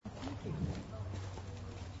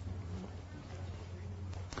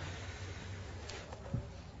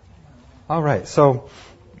All right, so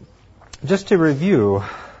just to review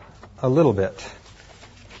a little bit.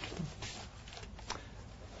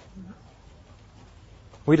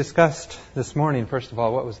 We discussed this morning, first of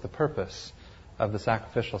all, what was the purpose of the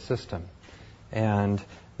sacrificial system. And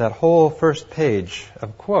that whole first page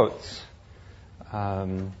of quotes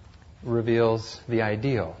reveals the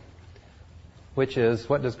ideal, which is,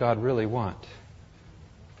 what does God really want?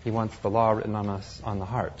 He wants the law written on us on the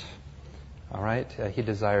heart. All right? He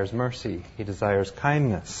desires mercy. He desires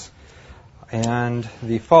kindness. And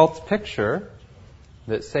the false picture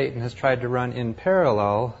that Satan has tried to run in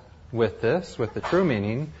parallel with this, with the true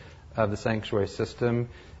meaning of the sanctuary system,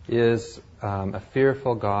 is a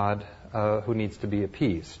fearful God who needs to be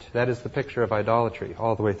appeased. That is the picture of idolatry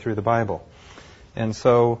all the way through the Bible. And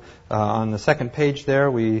so on the second page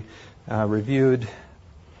there, we reviewed,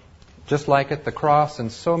 just like at the cross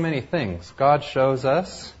and so many things, God shows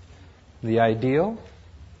us the ideal.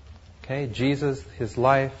 Okay, Jesus, His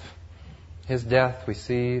life, His death, we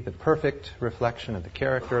see the perfect reflection of the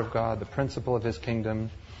character of God, the principle of His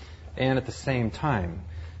kingdom. And at the same time,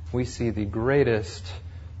 we see the greatest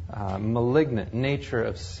malignant nature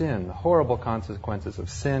of sin, the horrible consequences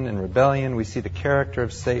of sin and rebellion. We see the character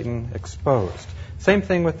of Satan exposed. Same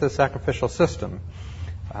thing with the sacrificial system.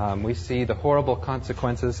 We see the horrible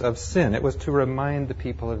consequences of sin. It was to remind the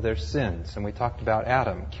people of their sins. And we talked about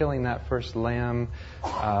Adam. Killing that first lamb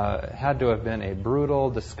had to have been a brutal,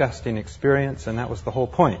 disgusting experience, and that was the whole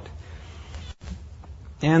point.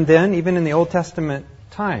 And then, even in the Old Testament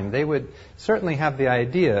time, they would certainly have the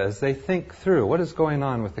idea, as they think through what is going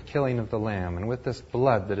on with the killing of the lamb and with this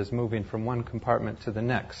blood that is moving from one compartment to the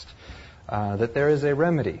next, that there is a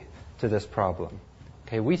remedy to this problem.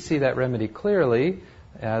 Okay, we see that remedy clearly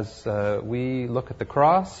as we look at the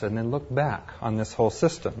cross and then look back on this whole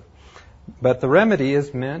system. But the remedy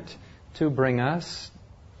is meant to bring us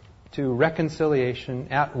to reconciliation,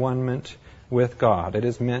 at one-ment with God. It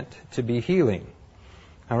is meant to be healing.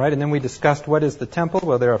 All right, and then we discussed what is the temple.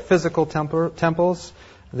 Well, there are physical temples.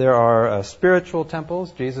 There are spiritual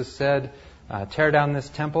temples. Jesus said, tear down this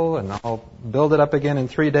temple and I'll build it up again in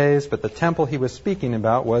 3 days. But the temple he was speaking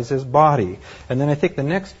about was his body. And then I think the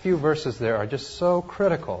next few verses there are just so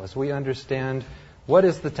critical as we understand what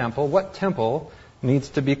is the temple, what temple needs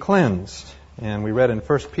to be cleansed. And we read in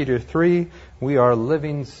 1 Peter 3, we are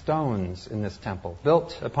living stones in this temple,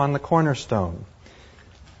 built upon the cornerstone.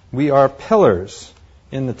 We are pillars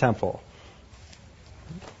in the temple.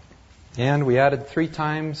 And we added 3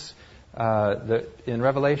 times that in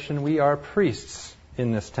Revelation, we are priests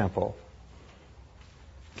in this temple.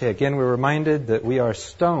 Okay, again, we're reminded that we are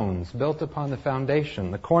stones built upon the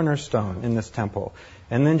foundation, the cornerstone in this temple.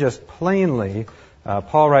 And then just plainly,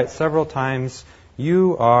 Paul writes several times,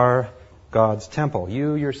 you are God's temple.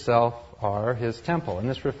 You yourself are His temple. And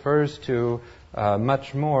this refers to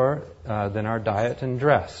much more than our diet and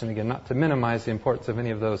dress. And again, not to minimize the importance of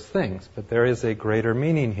any of those things, but there is a greater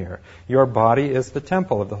meaning here. Your body is the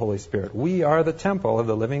temple of the Holy Spirit. We are the temple of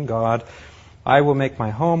the living God. I will make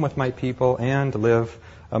my home with my people and live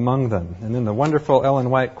among them. And then the wonderful Ellen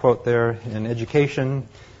White quote there in Education,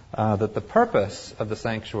 that the purpose of the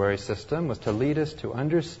sanctuary system was to lead us to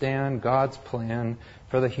understand God's plan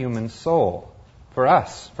for the human soul. For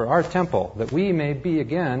us, for our temple, that we may be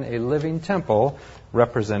again a living temple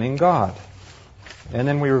representing God. And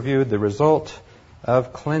then we reviewed the result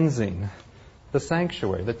of cleansing the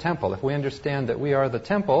sanctuary, the temple. If we understand that we are the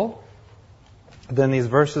temple, then these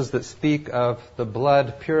verses that speak of the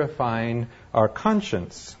blood purifying our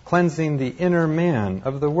conscience, cleansing the inner man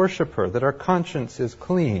of the worshiper, that our conscience is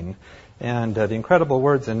clean. And the incredible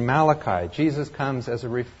words in Malachi, Jesus comes as a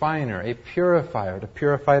refiner, a purifier, to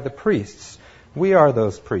purify the priests. We are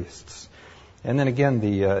those priests. And then again,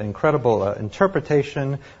 the incredible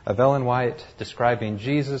interpretation of Ellen White describing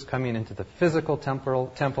Jesus coming into the physical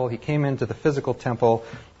temple. He came into the physical temple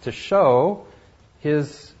to show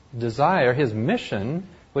His desire, His mission,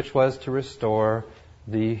 which was to restore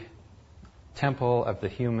the temple of the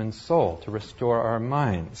human soul, to restore our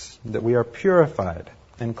minds, that we are purified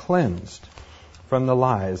and cleansed from the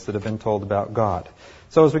lies that have been told about God.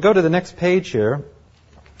 So as we go to the next page here,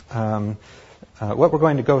 what we're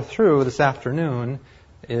going to go through this afternoon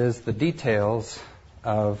is the details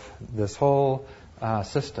of this whole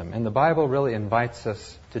system. And the Bible really invites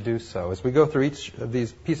us to do so. As we go through each of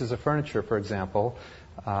these pieces of furniture, for example,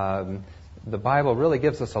 the Bible really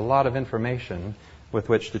gives us a lot of information with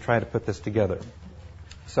which to try to put this together.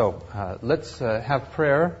 So let's have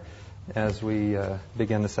prayer as we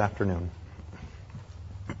begin this afternoon.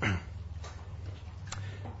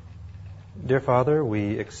 Dear Father,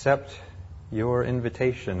 we accept your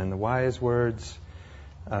invitation and the wise words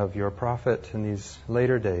of your prophet in these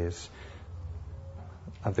later days,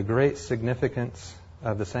 of the great significance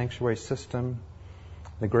of the sanctuary system,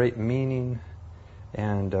 the great meaning,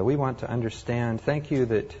 and we want to understand. Thank you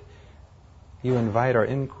that you invite our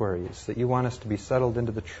inquiries, that you want us to be settled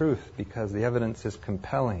into the truth because the evidence is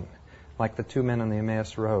compelling, like the two men on the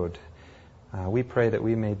Emmaus Road. We pray that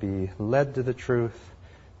we may be led to the truth,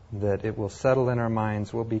 that it will settle in our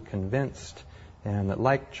minds, we'll be convinced, and that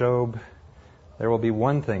like Job, there will be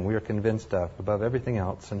one thing we are convinced of above everything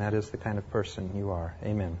else, and that is the kind of person you are.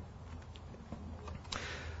 Amen.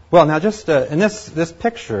 Well, now just in this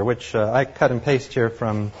picture, which I cut and paste here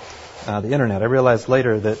from the internet, I realized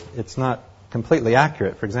later that it's not completely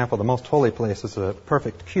accurate. For example, the most holy place is a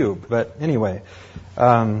perfect cube. But anyway,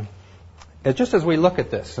 just as we look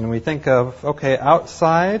at this and we think of, okay,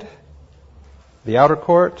 outside the outer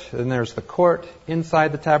court, and there's the court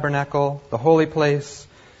inside the tabernacle, the holy place,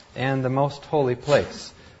 and the most holy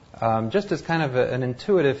place. Just as kind of an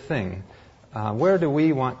intuitive thing, where do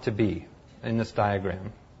we want to be in this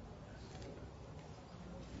diagram?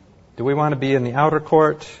 Do we want to be in the outer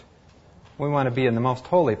court? We want to be in the most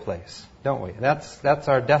holy place, don't we? That's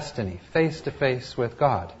our destiny, face to face with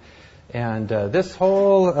God. And this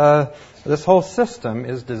whole system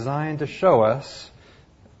is designed to show us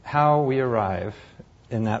how we arrive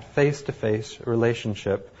in that face-to-face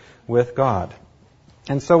relationship with God.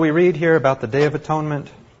 And so we read here about the Day of Atonement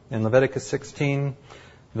in Leviticus 16,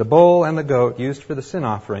 the bull and the goat used for the sin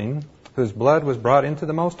offering, whose blood was brought into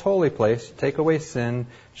the most holy place to take away sin,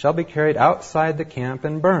 shall be carried outside the camp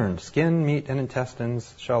and burned. Skin, meat, and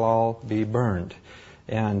intestines shall all be burned.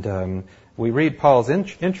 And we read Paul's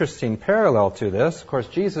interesting parallel to this. Of course,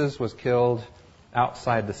 Jesus was killed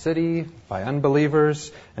outside the city by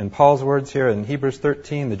unbelievers. And Paul's words here in Hebrews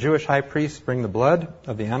 13, the Jewish high priests bring the blood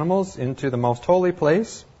of the animals into the most holy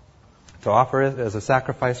place to offer it as a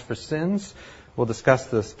sacrifice for sins. We'll discuss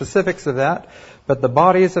the specifics of that. But the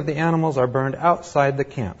bodies of the animals are burned outside the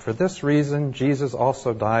camp. For this reason, Jesus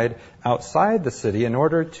also died outside the city in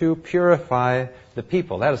order to purify the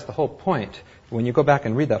people. That is the whole point. When you go back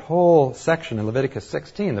and read that whole section in Leviticus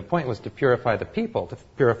 16, the point was to purify the people, to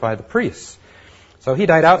purify the priests. So he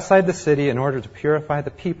died outside the city in order to purify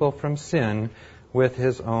the people from sin with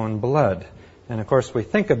his own blood. And of course, we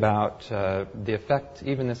think about the effect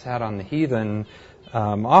even this had on the heathen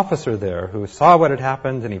officer there who saw what had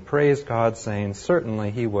happened, and he praised God, saying,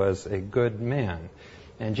 certainly he was a good man.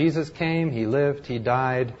 And Jesus came, he lived, he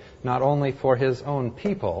died, not only for his own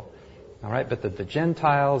people, all right, but that the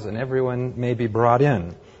Gentiles and everyone may be brought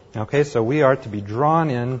in. Okay, so we are to be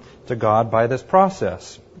drawn in to God by this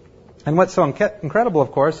process. And what's so incredible,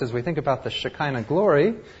 of course, is we think about the Shekinah glory,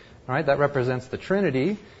 all right, that represents the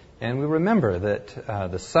Trinity, and we remember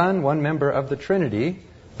that the Son, one member of the Trinity,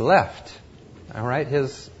 left, all right,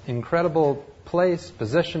 his incredible place,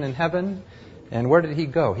 position in heaven, and where did he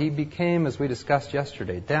go? He became, as we discussed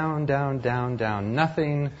yesterday, down, down, down, down,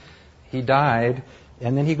 nothing. He died,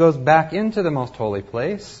 and then he goes back into the most holy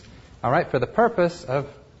place, all right, for the purpose of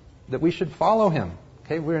that we should follow him.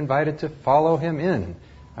 Okay, we're invited to follow him in.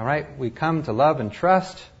 All right, we come to love and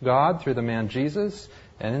trust God through the man Jesus,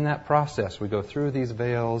 and in that process we go through these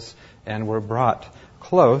veils and we're brought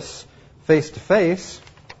close, face to face,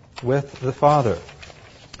 with the Father.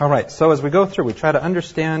 All right, so as we go through, we try to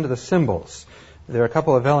understand the symbols. There are a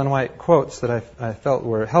couple of Ellen White quotes that I felt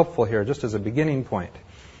were helpful here, just as a beginning point.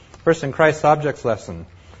 First, in Christ's Objects lesson,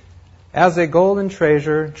 as a golden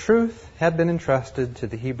treasure, truth had been entrusted to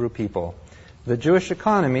the Hebrew people. The Jewish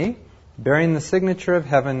economy, bearing the signature of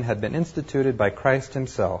heaven, had been instituted by Christ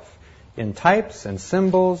himself. In types and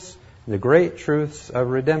symbols, the great truths of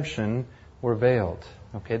redemption were veiled.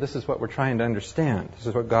 Okay, this is what we're trying to understand. This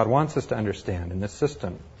is what God wants us to understand in this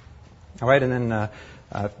system. All right, and then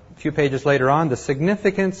a few pages later on, the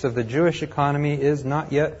significance of the Jewish economy is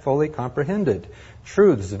not yet fully comprehended.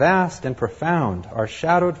 Truths vast and profound are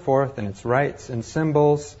shadowed forth in its rites and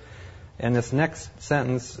symbols. And this next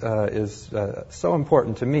sentence is so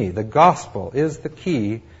important to me. The gospel is the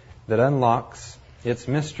key that unlocks its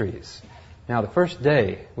mysteries. Now, the first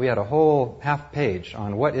day, we had a whole half page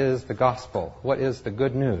on what is the gospel, what is the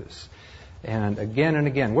good news. And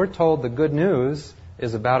again, we're told the good news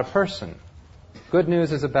is about a person. Good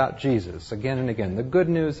news is about Jesus. Again and again, the good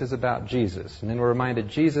news is about Jesus. And then we're reminded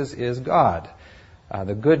Jesus is God.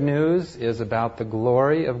 The good news is about the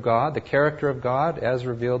glory of God, the character of God as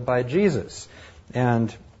revealed by Jesus.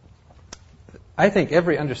 And I think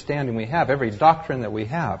every understanding we have, every doctrine that we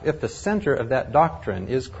have, if the center of that doctrine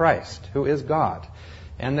is Christ, who is God,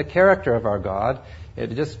 and the character of our God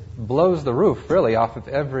it just blows the roof, really, off of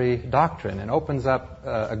every doctrine and opens up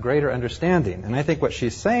a greater understanding. And I think what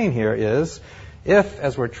she's saying here is, if,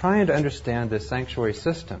 as we're trying to understand this sanctuary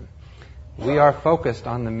system, we are focused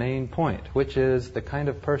on the main point, which is the kind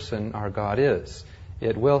of person our God is,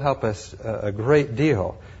 it will help us a great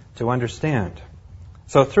deal to understand.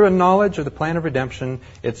 So through a knowledge of the plan of redemption,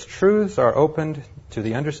 its truths are opened to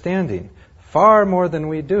the understanding far more than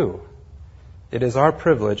we do. It is our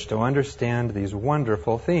privilege to understand these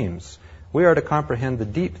wonderful themes. We are to comprehend the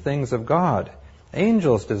deep things of God.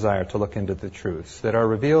 Angels desire to look into the truths that are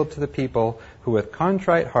revealed to the people who with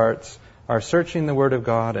contrite hearts are searching the Word of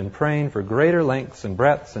God and praying for greater lengths and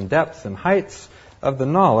breadths and depths and heights of the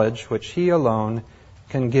knowledge which He alone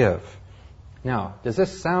can give. Now, does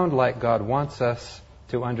this sound like God wants us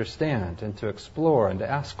to understand and to explore and to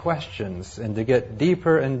ask questions and to get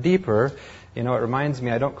deeper and deeper? You know, it reminds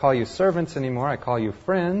me, I don't call you servants anymore, I call you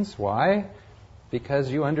friends. Why?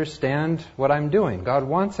 Because you understand what I'm doing. God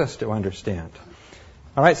wants us to understand.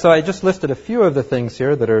 All right, so I just listed a few of the things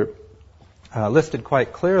here that are listed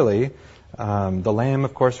quite clearly. The lamb,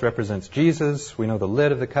 of course, represents Jesus. We know the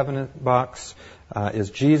lid of the covenant box is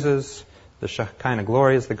Jesus. The Shekinah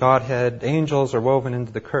glory is the Godhead. Angels are woven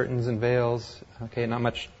into the curtains and veils. Okay, not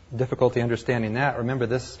much difficulty understanding that. Remember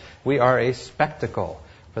this, we are a spectacle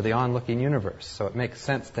for the onlooking universe. So it makes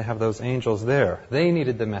sense to have those angels there. They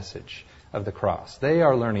needed the message of the cross. They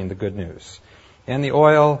are learning the good news. And the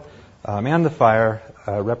oil and the fire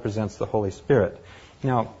represents the Holy Spirit.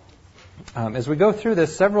 Now, as we go through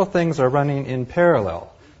this, several things are running in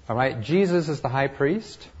parallel. All right, Jesus is the high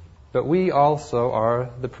priest, but we also are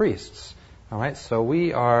the priests. All right, so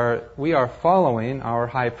we are following our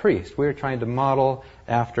high priest. We are trying to model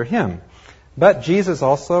after him. But Jesus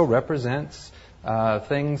also represents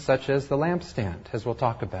things such as the lampstand, as we'll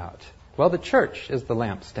talk about. Well, the church is the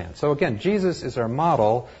lampstand. So again, Jesus is our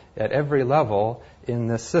model at every level in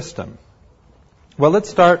this system. Well, let's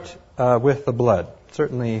start with the blood.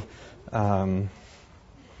 Certainly,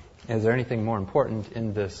 is there anything more important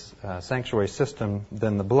in this sanctuary system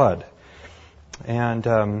than the blood?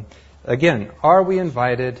 And again, are we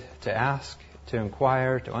invited to ask, to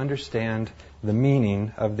inquire, to understand the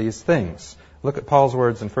meaning of these things? Look at Paul's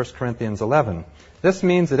words in 1 Corinthians 11. This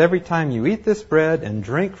means that every time you eat this bread and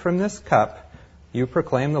drink from this cup, you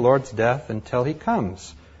proclaim the Lord's death until He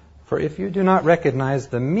comes. For if you do not recognize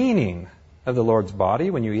the meaning of the Lord's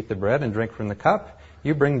body when you eat the bread and drink from the cup,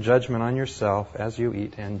 you bring judgment on yourself as you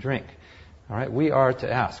eat and drink. All right, we are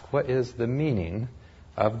to ask, what is the meaning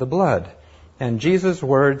of the blood? And Jesus'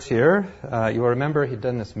 words here, you'll remember He'd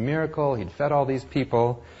done this miracle, He'd fed all these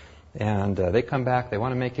people, and they come back, they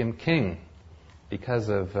want to make Him king because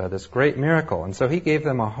of this great miracle. And so He gave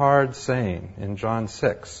them a hard saying in John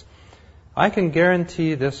 6. I can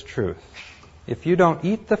guarantee this truth. If you don't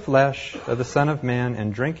eat the flesh of the Son of Man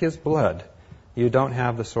and drink His blood, you don't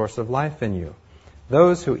have the source of life in you.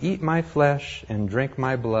 Those who eat my flesh and drink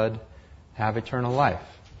my blood have eternal life.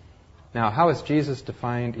 Now, how has Jesus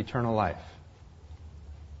defined eternal life?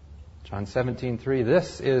 John 17:3,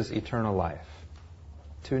 this is eternal life,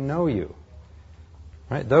 to know you.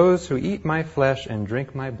 Right? Those who eat my flesh and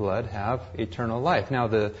drink my blood have eternal life. Now,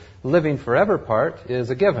 the living forever part is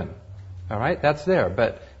a given. All right, that's there.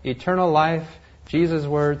 But eternal life, Jesus'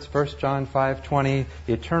 words, 1 John 5:20,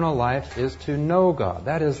 eternal life is to know God.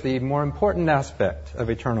 That is the more important aspect of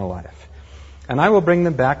eternal life. And I will bring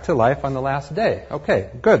them back to life on the last day. Okay,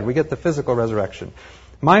 good. We get the physical resurrection.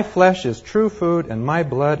 My flesh is true food and my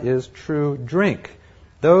blood is true drink.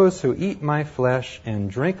 Those who eat my flesh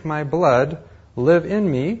and drink my blood live in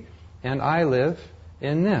me and I live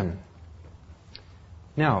in them.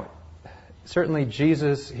 Now, certainly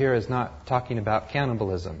Jesus here is not talking about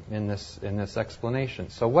cannibalism in this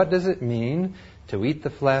explanation. So what does it mean to eat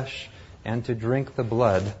the flesh and to drink the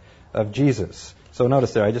blood of Jesus? So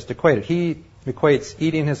notice there, I just equated. He equates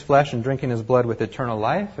eating His flesh and drinking His blood with eternal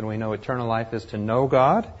life, and we know eternal life is to know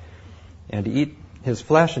God, and to eat His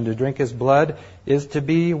flesh and to drink His blood is to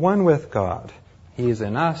be one with God. He's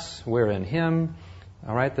in us, we're in Him.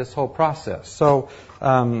 All right, this whole process. So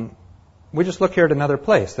we just look here at another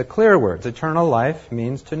place. The clear words, eternal life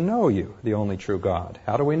means to know you, the only true God.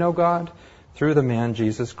 How do we know God? Through the man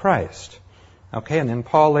Jesus Christ. Okay, and then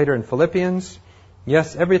Paul later in Philippians,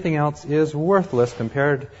 yes, everything else is worthless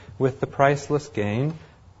compared with the priceless gain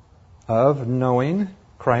of knowing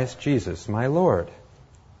Christ Jesus, my Lord.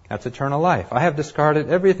 That's eternal life. I have discarded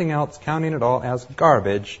everything else, counting it all as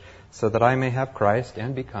garbage, so that I may have Christ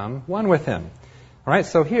and become one with Him. All right,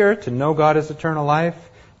 so here, to know God is eternal life.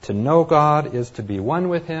 To know God is to be one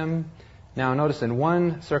with Him. Now, notice in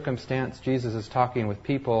one circumstance, Jesus is talking with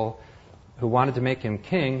people who wanted to make him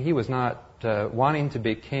king, he was not wanting to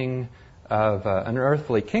be king of an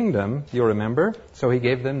earthly kingdom, you'll remember. So he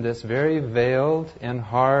gave them this very veiled and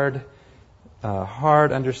hard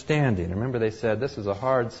understanding. Remember, they said, this is a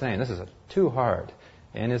hard saying. This is too hard.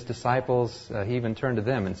 And his disciples, he even turned to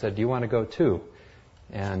them and said, do you want to go too?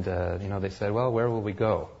 And, they said, well, where will we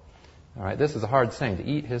go? All right, this is a hard saying, to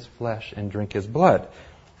eat his flesh and drink his blood.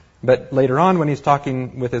 But later on, when he's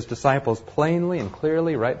talking with his disciples plainly and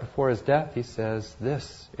clearly right before his death, he says,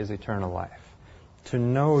 this is eternal life, to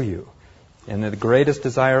know you. And the greatest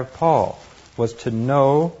desire of Paul was to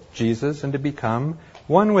know Jesus and to become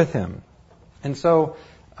one with him. And so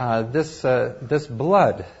this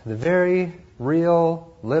blood, the very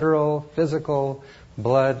real, literal, physical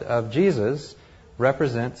blood of Jesus,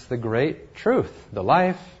 represents the great truth, the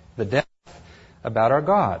life, the death about our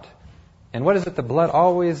God. And what is it the blood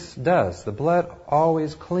always does? The blood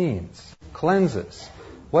always cleanses.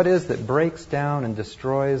 What is that breaks down and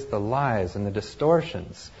destroys the lies and the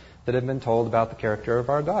distortions that have been told about the character of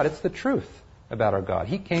our God? It's the truth about our God.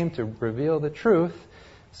 He came to reveal the truth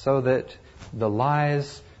so that the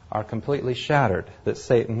lies are completely shattered that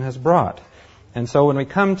Satan has brought. And so when we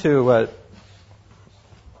come to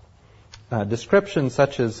descriptions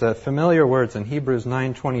such as familiar words in Hebrews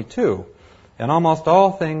 9:22, and almost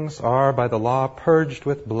all things are by the law purged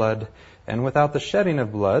with blood, and without the shedding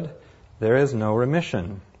of blood there is no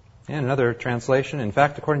remission. And another translation, in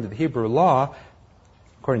fact, according to the Hebrew law,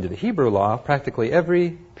 practically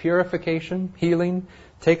every purification, healing,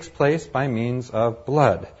 takes place by means of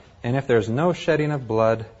blood. And if there's no shedding of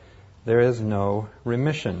blood, there is no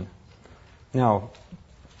remission. Now,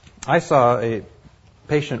 I saw a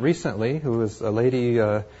patient recently who was a lady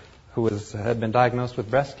who had been diagnosed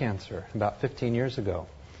with breast cancer about 15 years ago.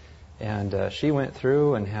 And she went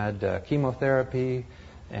through and had chemotherapy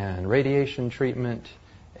and radiation treatment,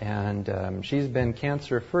 and she's been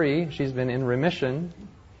cancer-free. She's been in remission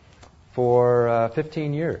for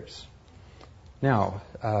 15 years. Now,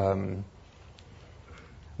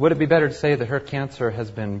 would it be better to say that her cancer has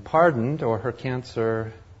been pardoned or her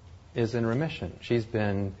cancer is in remission? She's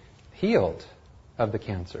been healed of the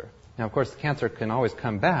cancer. Now, of course, the cancer can always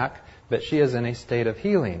come back, but she is in a state of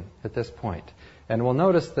healing at this point. And we'll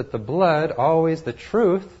notice that the blood, always the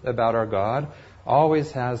truth about our God,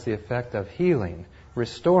 always has the effect of healing,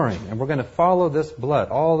 restoring. And we're going to follow this blood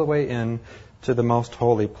all the way in to the most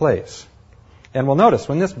holy place. And we'll notice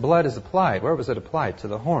when this blood is applied, where was it applied? To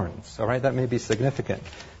the horns. All right, that may be significant.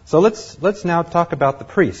 So let's now talk about the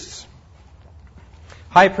priests.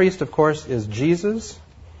 High priest, of course, is Jesus.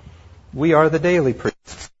 We are the daily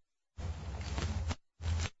priests.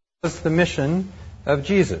 This is the mission of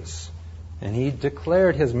Jesus. And he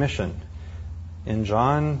declared his mission in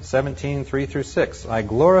John 17:3-6. I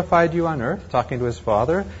glorified you on earth, talking to his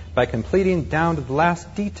Father, by completing down to the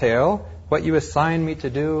last detail what you assigned me to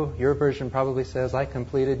do. Your version probably says, I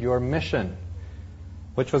completed your mission.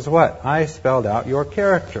 Which was what? I spelled out your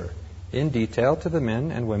character in detail to the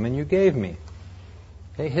men and women you gave me.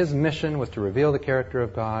 Okay, his mission was to reveal the character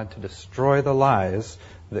of God, to destroy the lies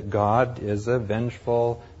that God is a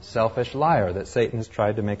vengeful, selfish liar that Satan has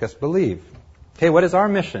tried to make us believe. Okay, what is our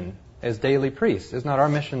mission as daily priests? Is not our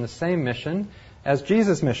mission the same mission as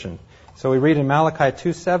Jesus' mission? So we read in Malachi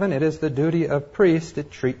 2:7, it is the duty of priests to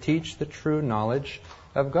teach the true knowledge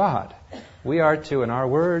of God. We are to, in our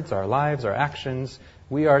words, our lives, our actions,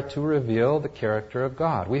 we are to reveal the character of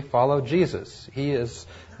God. We follow Jesus. He is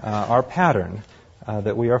our pattern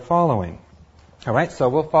that we are following. All right, so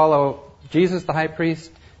we'll follow Jesus, the high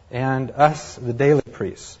priest, and us, the daily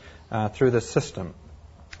priests, through this system.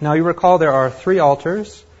 Now, you recall there are 3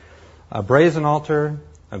 altars, a brazen altar,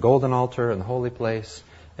 a golden altar in the holy place,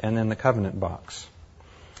 and then the covenant box.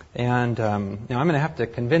 And now I'm going to have to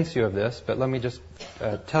convince you of this, but let me just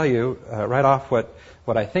tell you right off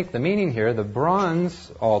what I think the meaning here. The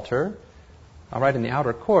bronze altar, all right, in the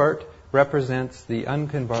outer court, represents the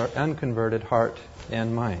unconverted heart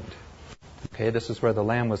and mind. Okay, this is where the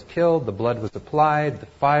lamb was killed, the blood was applied, the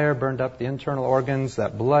fire burned up the internal organs,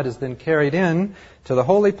 that blood is then carried in to the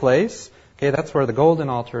holy place. Okay, that's where the golden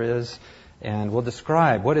altar is, and we'll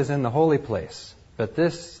describe what is in the holy place. But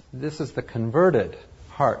this is the converted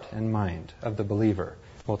heart and mind of the believer.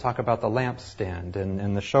 We'll talk about the lampstand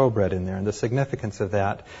and the showbread in there and the significance of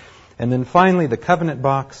that. And then finally, the covenant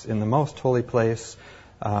box in the most holy place,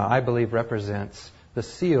 I believe, represents the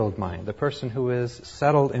sealed mind, the person who is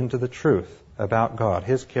settled into the truth about God,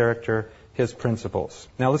 his character, his principles.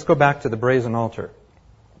 Now let's go back to the brazen altar.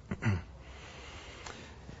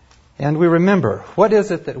 And we remember, what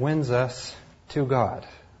is it that wins us to God?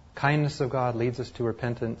 Kindness of God leads us to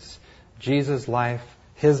repentance. Jesus' life,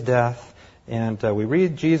 his death, And we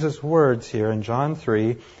read Jesus' words here in John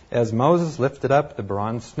 3, as Moses lifted up the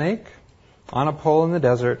bronze snake on a pole in the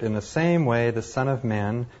desert, in the same way the Son of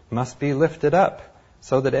Man must be lifted up,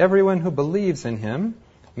 so that everyone who believes in him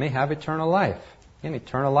may have eternal life. In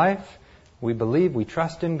eternal life, we believe, we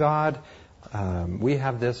trust in God. We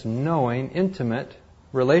have this knowing, intimate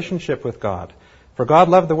relationship with God. For God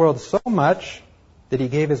loved the world so much that he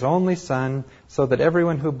gave his only Son, so that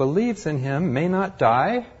everyone who believes in him may not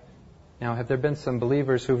die. Now, have there been some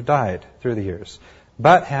believers who've died through the years?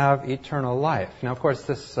 But have eternal life. Now, of course,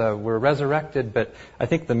 we're resurrected, but I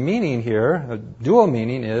think the meaning here, a dual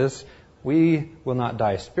meaning, is we will not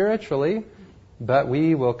die spiritually, but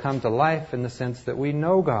we will come to life in the sense that we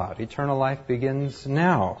know God. Eternal life begins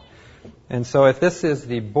now. And so if this is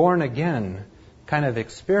the born-again kind of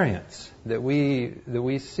experience that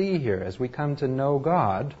we see here as we come to know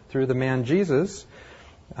God through the man Jesus,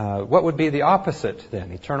 what would be the opposite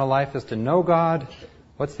then? Eternal life is to know God.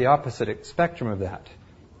 What's the opposite spectrum of that?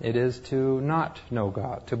 It is to not know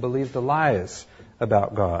God, to believe the lies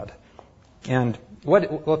about God. And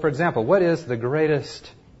for example, what is the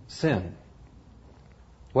greatest sin?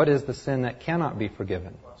 What is the sin that cannot be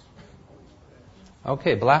forgiven?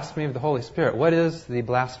 Okay, blasphemy of the Holy Spirit. What is the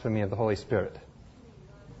blasphemy of the Holy Spirit?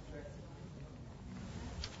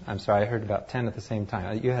 I'm sorry, I heard about 10 at the same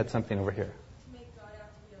time. You had something over here.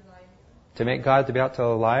 To make God to be out to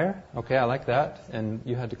a liar? Okay, I like that. And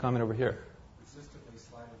you had to comment over here. Persistently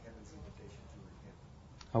sliding heaven's invitation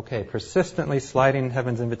to repent. Okay, persistently sliding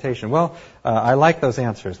heaven's invitation. Well, I like those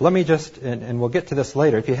answers. Let me just, and we'll get to this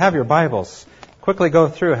later. If you have your Bibles, quickly go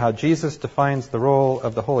through how Jesus defines the role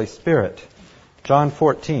of the Holy Spirit. John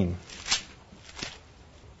 14.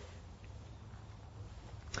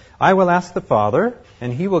 I will ask the Father,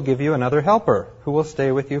 and he will give you another helper who will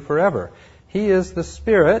stay with you forever. He is the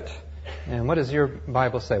Spirit. And what does your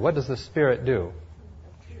Bible say? What does the Spirit do?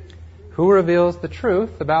 Who reveals the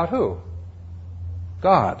truth about who?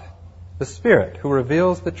 God. The Spirit who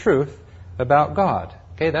reveals the truth about God.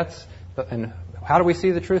 Okay, and how do we see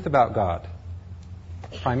the truth about God?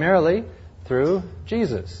 Primarily through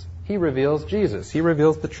Jesus. He reveals Jesus. He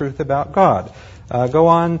reveals the truth about God. Go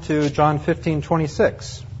on to John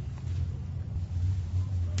 15:26.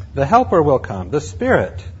 The Helper will come, the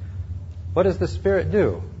Spirit. What does the Spirit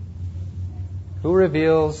do? Who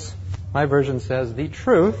reveals, my version says, the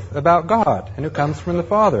truth about God, and who comes from the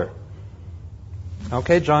Father.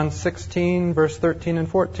 Okay, John 16, verse 13 and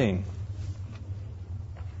 14.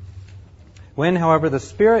 When, however, the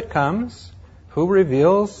Spirit comes, who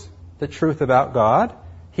reveals the truth about God,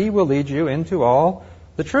 he will lead you into all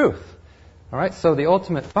the truth. All right, so the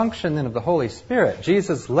ultimate function then of the Holy Spirit,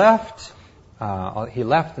 Jesus left. He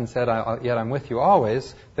left and said, yet I'm with you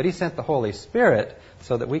always. But he sent the Holy Spirit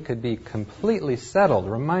so that we could be completely settled,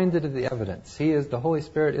 reminded of the evidence. The Holy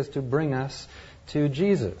Spirit is to bring us to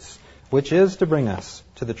Jesus, which is to bring us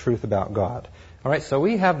to the truth about God. All right, so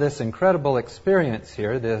we have this incredible experience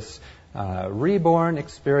here, this reborn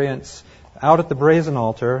experience out at the brazen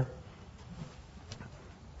altar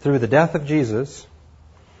through the death of Jesus.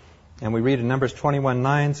 And we read in Numbers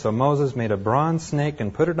 21:9, so Moses made a bronze snake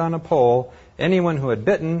and put it on a pole. Anyone who had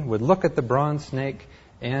bitten would look at the bronze snake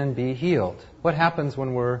and be healed. What happens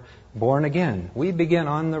when we're born again? We begin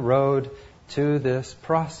on the road to this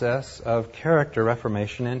process of character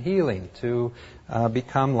reformation and healing, to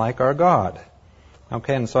become like our God.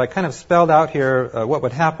 Okay, and so I kind of spelled out here what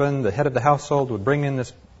would happen. The head of the household would bring in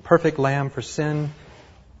this perfect lamb for sin.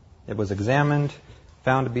 It was examined,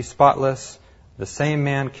 found to be spotless. The same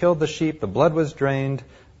man killed the sheep, the blood was drained,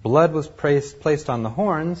 blood was placed on the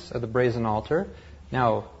horns of the brazen altar.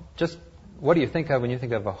 Now, just what do you think of when you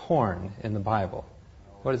think of a horn in the Bible?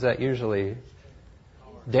 What is that usually?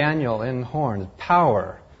 Daniel in horns,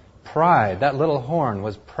 power, pride. That little horn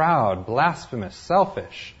was proud, blasphemous,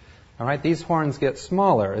 selfish. All right, these horns get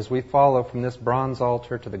smaller as we follow from this bronze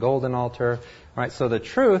altar to the golden altar. All right, so the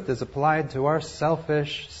truth is applied to our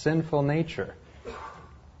selfish, sinful nature.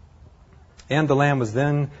 And the lamb was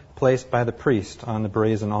then placed by the priest on the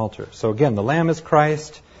brazen altar. So again, the lamb is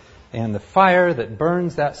Christ, and the fire that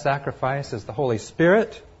burns that sacrifice is the Holy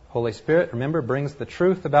Spirit. Holy Spirit, remember, brings the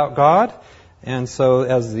truth about God. And so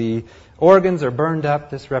as the organs are burned up,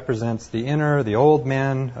 this represents the old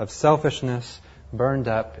man of selfishness burned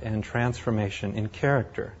up and transformation in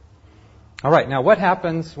character. All right, now what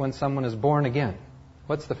happens when someone is born again?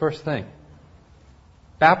 What's the first thing?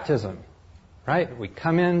 Baptism. Right? We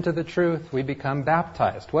come into the truth, we become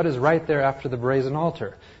baptized. What is right there after the brazen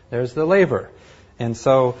altar? There's the laver. And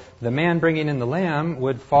so the man bringing in the lamb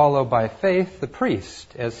would follow by faith the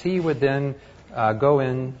priest, as he would then go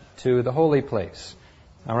into the holy place.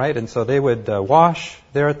 All right, and so they would wash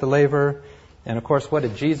there at the laver. And of course, what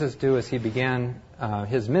did Jesus do as he began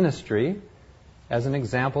his ministry? As an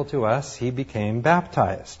example to us, he became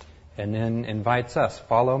baptized and then invites us,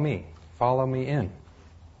 follow me in.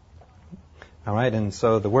 All right, and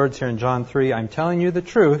so the words here in John 3, I'm telling you the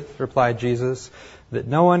truth, replied Jesus, that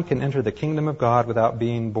no one can enter the kingdom of God without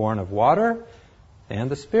being born of water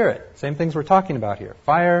and the Spirit. Same things we're talking about here.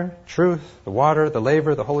 Fire, truth, the water, the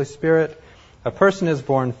laver, the Holy Spirit. A person is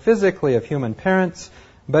born physically of human parents,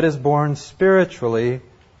 but is born spiritually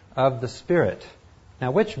of the Spirit.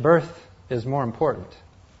 Now, which birth is more important?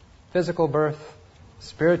 Physical birth,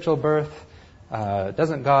 spiritual birth?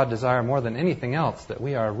 Doesn't God desire more than anything else that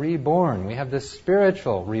we are reborn? We have this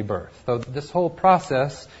spiritual rebirth. So this whole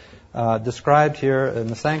process described here in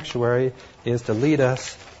the sanctuary is to lead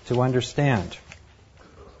us to understand.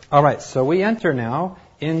 All right, so we enter now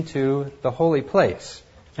into the holy place.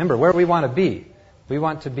 Remember, where we want to be. We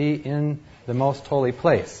want to be in the most holy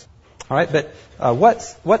place. All right, but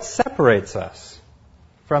what separates us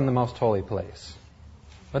from the most holy place?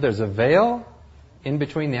 Well, there's a veil in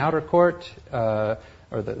between the outer court, or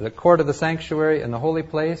the court of the sanctuary and the holy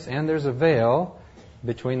place, and there's a veil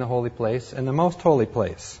between the holy place and the most holy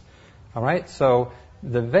place. All right, so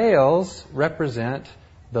the veils represent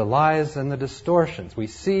the lies and the distortions. We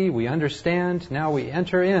see, we understand, now we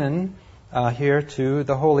enter in here to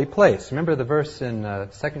the holy place. Remember the verse in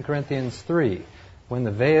 2 Corinthians 3. When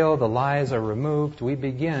the veil, the lies are removed, we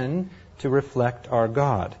begin to reflect our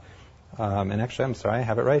God. And actually, I'm sorry, I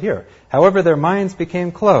have it right here. However, their minds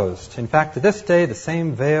became closed. In fact, to this day, the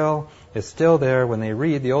same veil is still there when they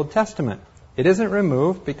read the Old Testament. It isn't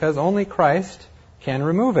removed because only Christ can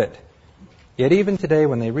remove it. Yet even today,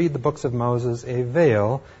 when they read the books of Moses, a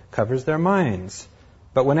veil covers their minds.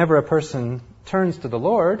 But whenever a person turns to the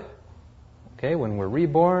Lord, okay, when we're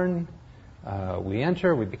reborn, we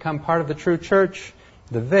enter, we become part of the true church,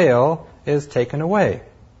 the veil is taken away.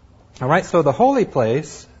 All right, so the holy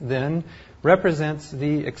place then represents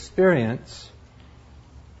the experience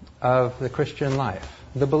of the Christian life,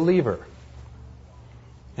 the believer.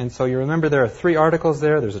 And so you remember there are 3 articles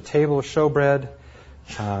there. There's a table of showbread,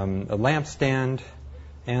 a lampstand,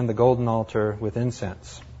 and the golden altar with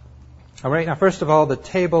incense. All right, now first of all, the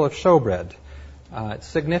table of showbread. It's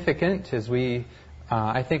significant as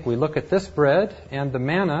I think we look at this bread and the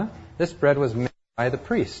manna. This bread was made by the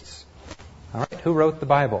priests. All right, who wrote the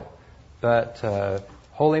Bible? But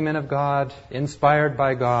holy men of God, inspired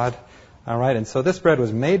by God. All right, and so this bread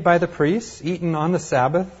was made by the priests, eaten on the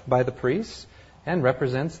Sabbath by the priests, and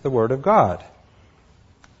represents the Word of God.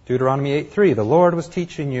 Deuteronomy 8:3, the Lord was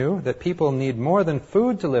teaching you that people need more than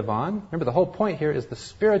food to live on. Remember, the whole point here is the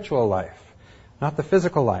spiritual life, not the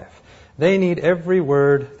physical life. They need every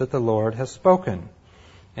word that the Lord has spoken.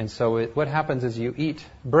 And so what happens is you eat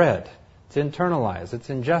bread. It's internalized, it's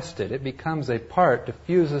ingested. It becomes a part,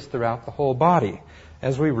 diffuses throughout the whole body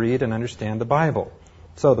as we read and understand the Bible.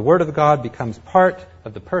 So the Word of God becomes part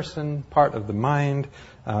of the person, part of the mind.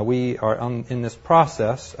 We are in this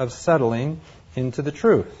process of settling into the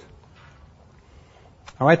truth.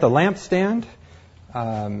 All right, the lampstand,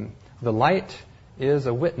 the light is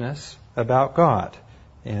a witness about God.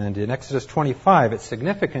 And in Exodus 25, it's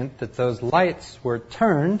significant that those lights were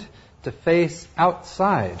turned to face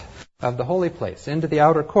outside of the holy place, into the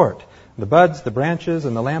outer court. The buds, the branches,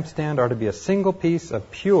 and the lampstand are to be a single piece of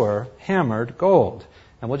pure, hammered gold.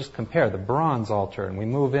 And we'll just compare the bronze altar, and we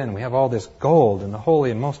move in, we have all this gold in the holy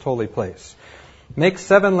and most holy place. Make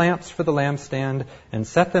 7 lamps for the lampstand, and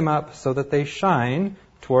set them up so that they shine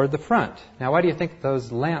toward the front. Now, why do you think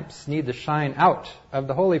those lamps need to shine out of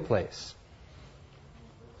the holy place?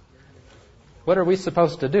 What are we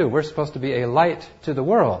supposed to do? We're supposed to be a light to the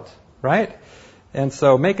world, right? And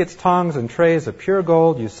so make its tongs and trays of pure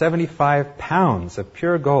gold. Use 75 pounds of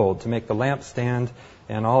pure gold to make the lampstand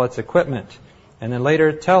and all its equipment. And then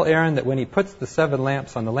later, tell Aaron that when he puts the 7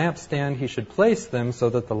 lamps on the lampstand, he should place them so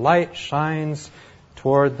that the light shines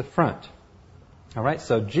toward the front. All right,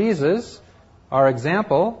 so Jesus, our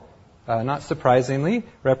example, not surprisingly,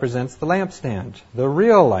 represents the lampstand. The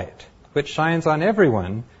real light, which shines on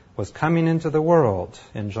everyone, was coming into the world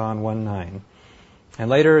in John 1:9. And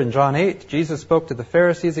later in John 8, Jesus spoke to the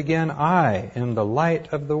Pharisees again. I am the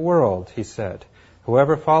light of the world, he said.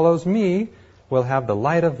 Whoever follows me will have the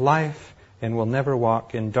light of life and will never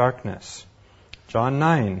walk in darkness. John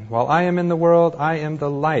 9, while I am in the world, I am the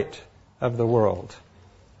light of the world.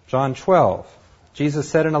 John 12, Jesus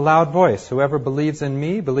said in a loud voice, whoever believes in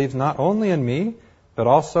me believes not only in me, but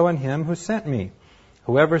also in him who sent me.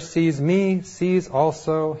 Whoever sees me sees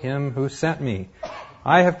also him who sent me.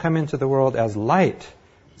 I have come into the world as light,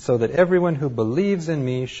 so that everyone who believes in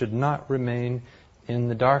me should not remain in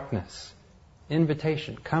the darkness.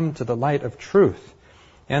 Invitation, come to the light of truth.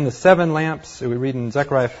 And the 7 lamps, we read in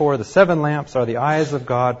Zechariah 4, the 7 lamps are the eyes of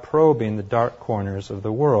God probing the dark corners of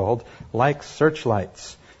the world like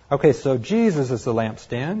searchlights. Okay, so Jesus is the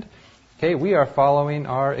lampstand. Okay, we are following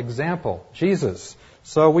our example, Jesus.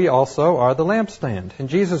 So we also are the lampstand. In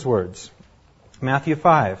Jesus' words, Matthew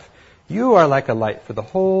 5, you are like a light for the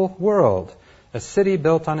whole world. A city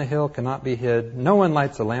built on a hill cannot be hid. No one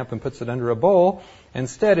lights a lamp and puts it under a bowl.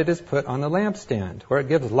 Instead, it is put on the lampstand, where it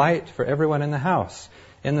gives light for everyone in the house.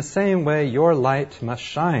 In the same way, your light must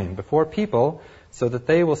shine before people so that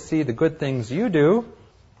they will see the good things you do.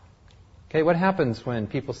 Okay, what happens when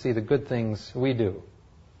people see the good things we do?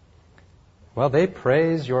 Well, they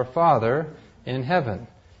praise your Father in heaven.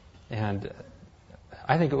 And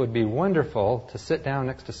I think it would be wonderful to sit down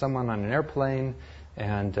next to someone on an airplane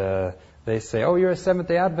and they say, oh, you're a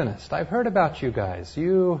Seventh-day Adventist. I've heard about you guys.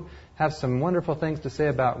 You have some wonderful things to say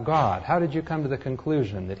about God. How did you come to the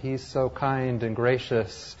conclusion that He's so kind and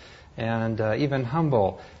gracious and even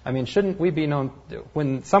humble? I mean, shouldn't we be known,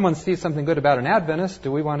 when someone sees something good about an Adventist,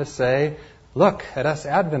 do we want to say, look at us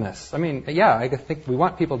Adventists? I mean, yeah, I think we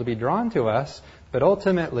want people to be drawn to us, but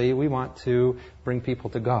ultimately we want to bring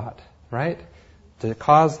people to God, right? To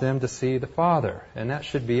cause them to see the Father. And that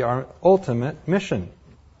should be our ultimate mission.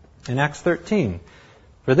 In Acts 13,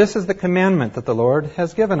 for this is the commandment that the Lord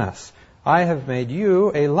has given us. I have made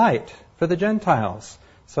you a light for the Gentiles,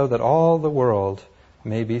 so that all the world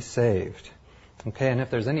may be saved. Okay, and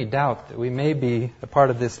if there's any doubt that we may be a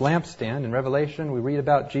part of this lampstand, in Revelation we read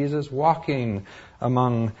about Jesus walking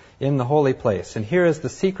in the holy place. And here is the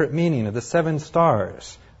secret meaning of the 7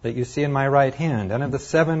 stars that you see in my right hand, and of the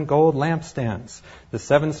 7 gold lampstands. The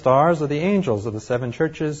 7 stars are the angels of the 7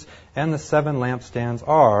 churches, and the 7 lampstands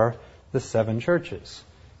are the 7 churches.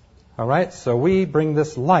 All right, so we bring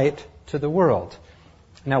this light to the world.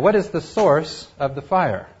 Now, what is the source of the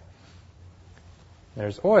fire?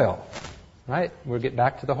 There's oil, right? We'll get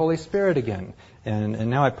back to the Holy Spirit again. And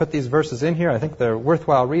now I put these verses in here. I think they're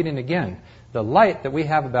worthwhile reading again. The light that we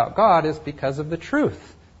have about God is because of the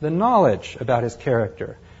truth, the knowledge about His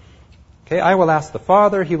character. Okay, I will ask the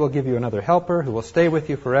Father, He will give you another helper who will stay with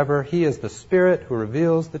you forever. He is the Spirit who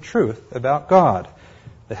reveals the truth about God.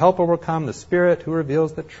 The helper will come, the Spirit who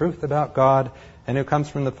reveals the truth about God and who comes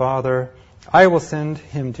from the Father. I will send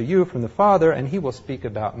Him to you from the Father, and He will speak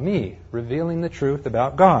about me, revealing the truth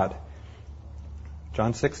about God.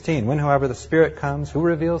 John 16, when however the Spirit comes, who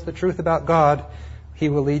reveals the truth about God, He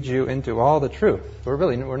will lead you into all the truth.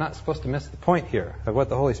 We're not supposed to miss the point here of what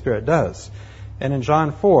the Holy Spirit does. And in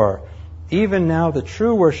John 4, even now the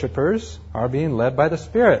true worshipers are being led by the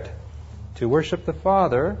Spirit to worship the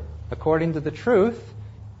Father according to the truth.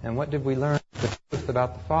 And what did we learn the truth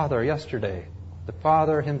about the Father yesterday? The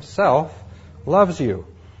Father Himself loves you.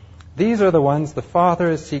 These are the ones the Father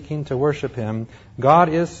is seeking to worship Him. God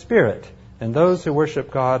is Spirit, and those who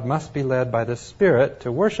worship God must be led by the Spirit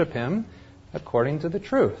to worship Him according to the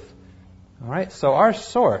truth. All right, so our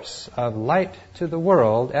source of light to the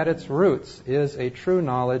world at its roots is a true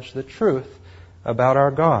knowledge, the truth about our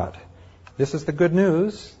God. This is the good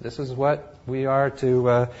news. This is what we are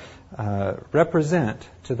to represent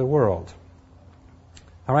to the world.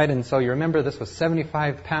 All right, and so you remember this was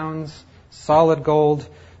 75 pounds, solid gold,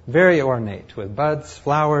 very ornate with buds,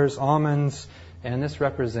 flowers, almonds, and this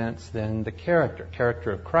represents then the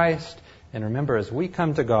character of Christ. And remember, as we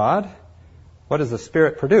come to God, what does the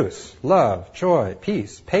Spirit produce? Love, joy,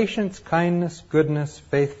 peace, patience, kindness, goodness,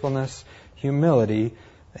 faithfulness, humility,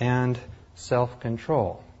 and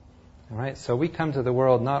self-control. All right, so we come to the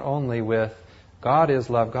world not only with God is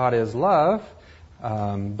love,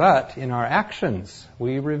 but in our actions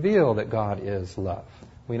we reveal that God is love.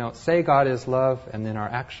 We don't say God is love and then our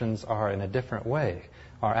actions are in a different way.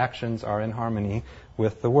 Our actions are in harmony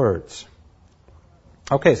with the words.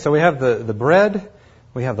 Okay, so we have the bread,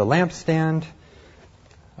 we have the lampstand.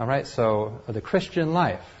 All right, so the Christian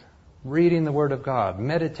life, reading the Word of God,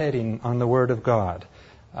 meditating on the Word of God,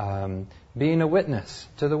 being a witness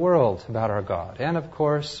to the world about our God, and of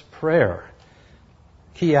course, prayer.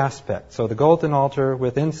 Key aspect. So the golden altar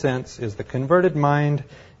with incense is the converted mind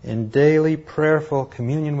in daily prayerful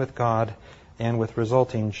communion with God and with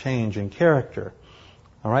resulting change in character.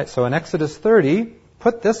 All right, so in Exodus 30,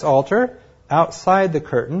 put this altar outside the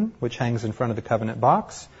curtain, which hangs in front of the covenant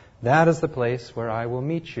box. That is the place where I will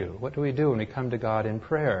meet you. What do we do when we come to God in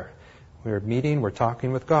prayer? We're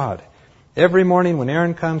talking with God. Every morning when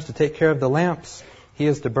Aaron comes to take care of the lamps, he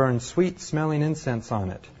is to burn sweet-smelling incense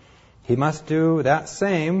on it. He must do that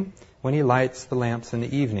same when he lights the lamps in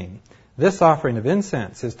the evening. This offering of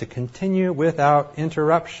incense is to continue without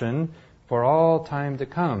interruption for all time to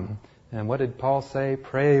come. And what did Paul say?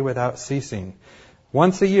 Pray without ceasing.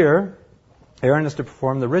 Once a year, Aaron is to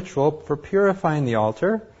perform the ritual for purifying the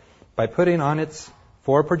altar by putting on its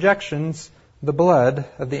 4 projections the blood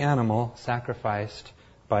of the animal sacrificed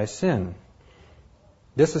by sin.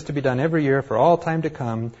 This is to be done every year for all time to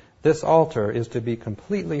come. This altar is to be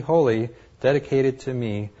completely holy, dedicated to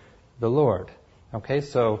me, the Lord. Okay,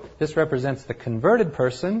 so this represents the converted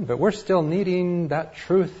person, but we're still needing that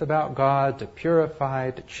truth about God to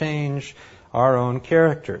purify, to change our own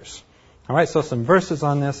characters. All right, so some verses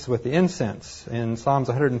on this with the incense. In Psalms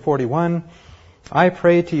 141, I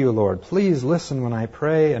pray to you, Lord, please listen when I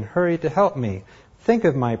pray and hurry to help me. Think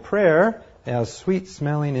of my prayer as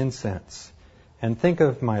sweet-smelling incense, and think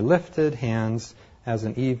of my lifted hands as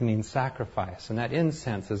an evening sacrifice. And that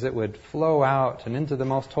incense, as it would flow out and into the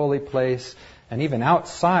most holy place, and even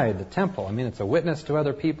outside the temple. I mean, it's a witness to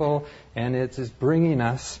other people, and it is bringing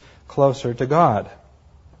us closer to God.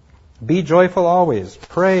 Be joyful always.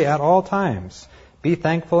 Pray at all times. Be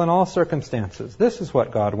thankful in all circumstances. This is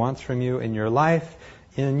what God wants from you in your life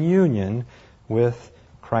in union with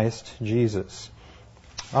Christ Jesus.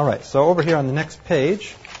 All right, so over here on the next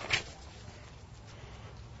page,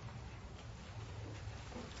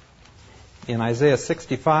 in Isaiah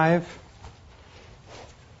 65,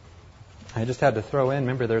 I just had to throw in,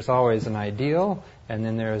 remember, there's always an ideal, and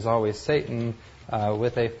then there is always Satan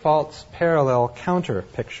with a false parallel counter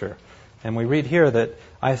picture. And we read here that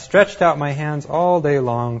I stretched out my hands all day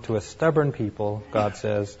long to a stubborn people, God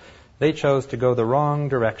says. They chose to go the wrong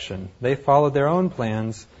direction. They followed their own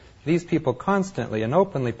plans. These people constantly and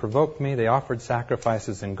openly provoked me. They offered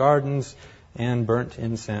sacrifices in gardens and burnt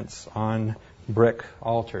incense on brick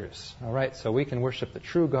altars. All right, so we can worship the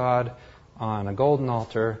true God on a golden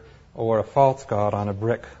altar or a false god on a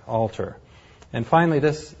brick altar. And finally,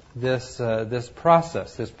 this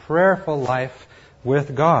process, this prayerful life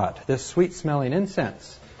with God, this sweet-smelling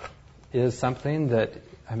incense, is something that,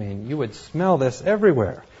 I mean, you would smell this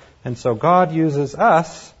everywhere. And so God uses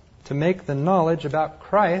us to make the knowledge about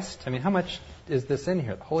Christ. I mean, how much is this in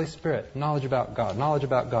here? The Holy Spirit, knowledge about God, knowledge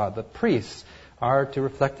about God. The priests are to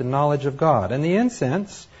reflect the knowledge of God. And the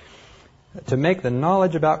incense, to make the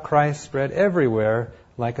knowledge about Christ spread everywhere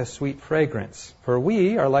like a sweet fragrance. For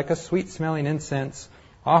we are like a sweet-smelling incense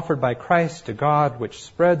offered by Christ to God, which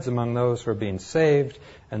spreads among those who are being saved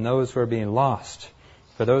and those who are being lost.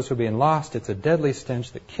 For those who are being lost, it's a deadly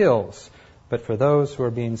stench that kills. But for those who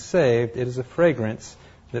are being saved, it is a fragrance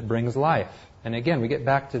that brings life. And again, we get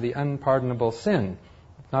back to the unpardonable sin.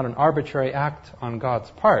 It's not an arbitrary act on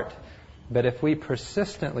God's part. But if we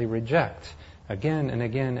persistently reject again and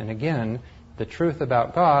again and again the truth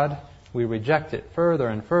about God, we reject it further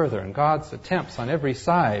and further. And God's attempts on every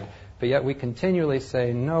side, but yet we continually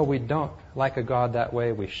say, no, we don't like a God that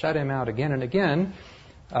way. We shut Him out again and again.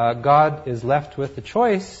 God is left with the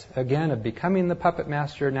choice, again, of becoming the puppet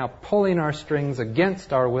master, now pulling our strings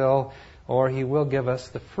against our will, or He will give us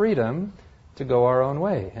the freedom to go our own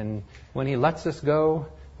way. And when He lets us go,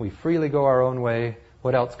 we freely go our own way.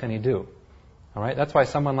 What else can He do? All right, that's why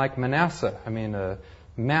someone like Manasseh, a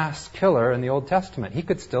mass killer in the Old Testament, he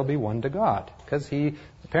could still be won to God, because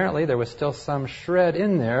apparently there was still some shred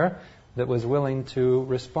in there that was willing to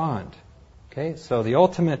respond. Okay, so the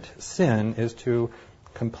ultimate sin is to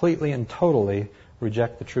completely and totally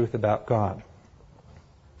reject the truth about God.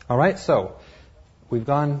 All right, so we've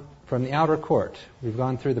gone from the outer court, we've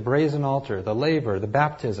gone through the brazen altar, the laver, the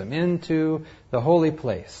baptism, into the holy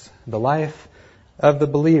place, the life of the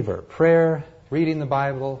believer, prayer, reading the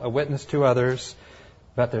Bible, a witness to others,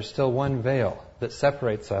 but there's still one veil that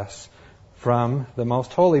separates us from the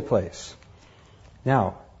most holy place.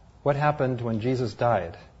 Now, what happened when Jesus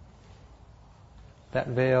died? That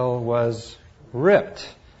veil was ripped.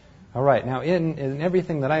 All right, now in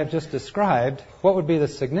everything that I have just described, what would be the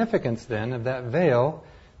significance then of that veil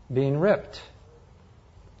being ripped?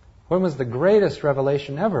 When was the greatest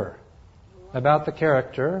revelation ever about the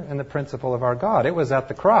character and the principle of our God? It was at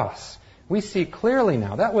the cross. We see clearly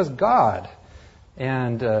now that was God.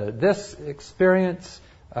 And this experience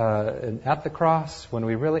at the cross, when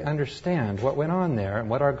we really understand what went on there and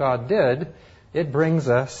what our God did, it brings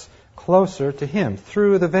us closer to Him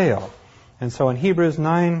through the veil. And so in Hebrews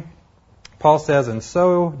 9, Paul says, and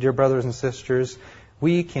so, dear brothers and sisters,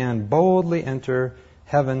 we can boldly enter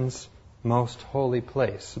heaven's most holy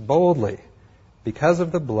place. Boldly. Because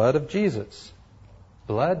of the blood of Jesus.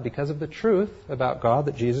 Blood because of the truth about God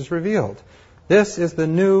that Jesus revealed. This is the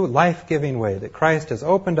new life-giving way that Christ has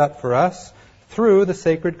opened up for us through the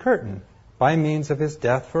sacred curtain by means of His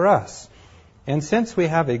death for us. And since we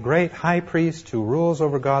have a great high priest who rules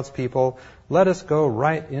over God's people, let us go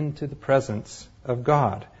right into the presence of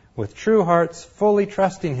God, with true hearts fully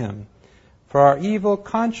trusting Him. For our evil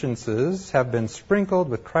consciences have been sprinkled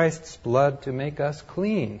with Christ's blood to make us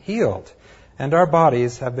clean, healed, and our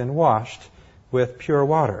bodies have been washed with pure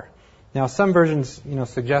water. Now, some versions,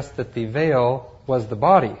 suggest that the veil was the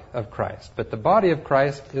body of Christ, but the body of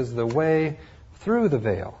Christ is the way through the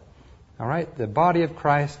veil. All right? The body of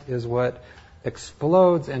Christ is what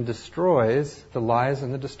explodes and destroys the lies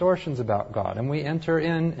and the distortions about God. And we enter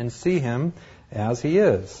in and see Him as He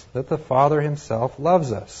is, that the Father Himself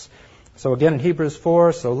loves us. So again in Hebrews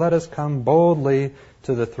 4, so let us come boldly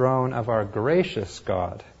to the throne of our gracious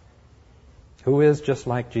God, who is just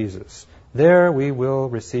like Jesus. There we will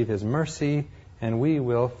receive His mercy and we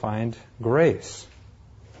will find grace.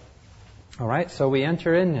 All right, so we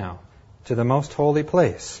enter in now to the most holy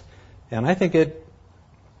place. And I think it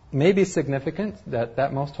may be significant that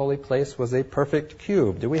that most holy place was a perfect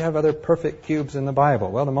cube. Do we have other perfect cubes in the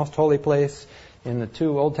Bible? Well, the most holy place in the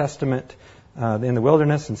two Old Testament, in the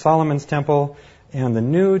wilderness in Solomon's temple, and the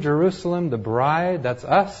New Jerusalem, the bride, that's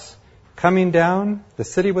us, coming down. The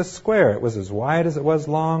city was square. It was as wide as it was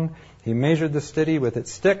long. He measured the city with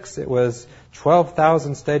its sticks. It was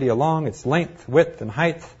 12,000 stadia long. Its length, width, and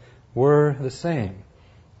height were the same.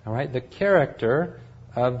 All right, the character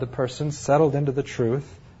of the person settled into the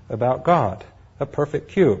truth about God, a perfect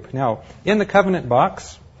cube. Now, in the covenant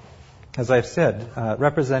box, as I've said,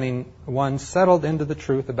 representing one settled into the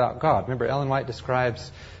truth about God. Remember, Ellen White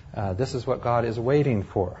describes this is what God is waiting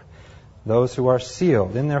for. Those who are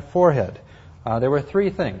sealed in their forehead. There were three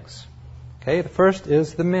things. Okay, the first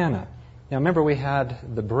is the manna. Now, remember, we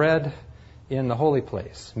had the bread in the holy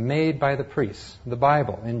place, made by the priests, the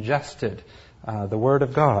Bible, ingested, the Word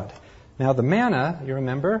of God. Now, the manna, you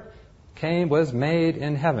remember, was made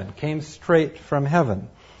in heaven, came straight from heaven.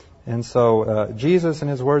 And so Jesus, in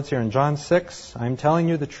His words here in John 6, I'm telling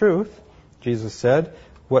you the truth, Jesus said,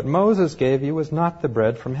 what Moses gave you was not the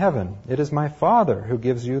bread from heaven. It is my Father who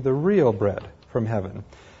gives you the real bread from heaven.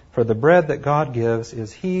 For the bread that God gives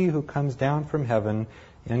is He who comes down from heaven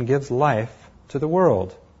and gives life to the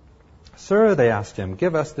world. Sir, they asked Him,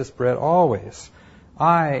 give us this bread always.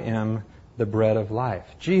 I am the bread of life.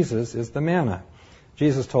 Jesus is the manna.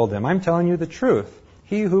 Jesus told them, I'm telling you the truth.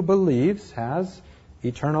 He who believes has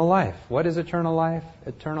eternal life. What is eternal life?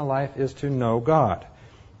 Eternal life is to know God.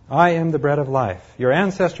 I am the bread of life. Your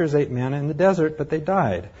ancestors ate manna in the desert, but they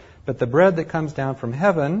died. But the bread that comes down from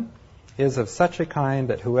heaven is of such a kind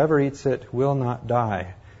that whoever eats it will not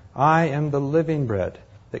die. I am the living bread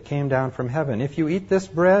that came down from heaven. If you eat this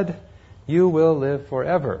bread, you will live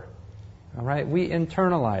forever. All right? We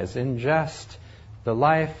internalize, ingest the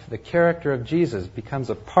life, the character of Jesus becomes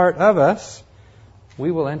a part of us.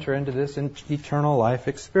 We will enter into this eternal life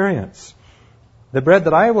experience. The bread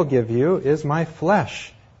that I will give you is my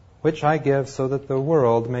flesh, which I give so that the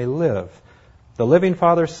world may live. The living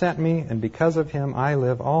Father sent me, and because of Him I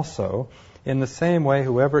live also. In the same way,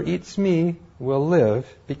 whoever eats me will live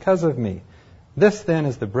because of me. This then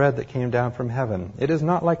is the bread that came down from heaven. It is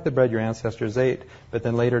not like the bread your ancestors ate, but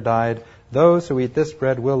then later died. Those who eat this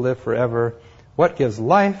bread will live forever. What gives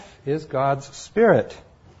life is God's Spirit,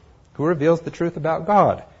 who reveals the truth about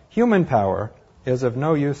God. Human power is of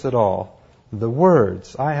no use at all. The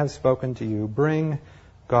words I have spoken to you bring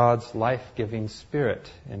God's life-giving Spirit.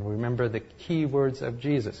 And remember the key words of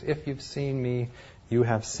Jesus. If you've seen me, you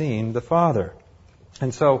have seen the Father.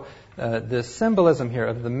 And so the symbolism here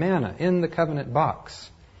of the manna in the covenant box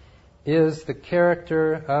is the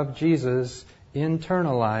character of Jesus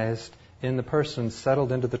internalized in the person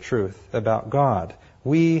settled into the truth about God.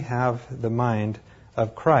 We have the mind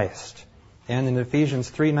of Christ. And in Ephesians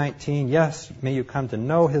 3:19, yes, may you come to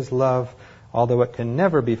know His love, although it can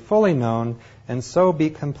never be fully known, and so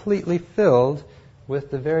be completely filled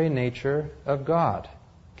with the very nature of God.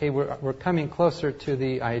 Okay, we're coming closer to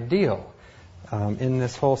the ideal in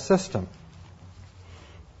this whole system.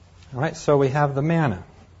 All right, so we have the manna.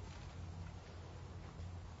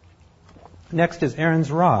 Next is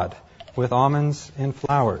Aaron's rod with almonds and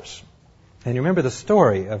flowers. And you remember the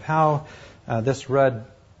story of how this rod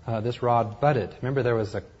budded. Remember, there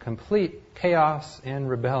was a complete chaos and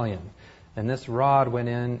rebellion. And this rod went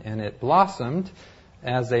in and it blossomed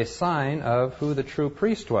as a sign of who the true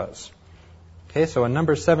priest was. Okay, so in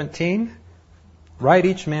number 17, write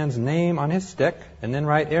each man's name on his stick, and then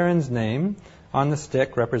write Aaron's name on the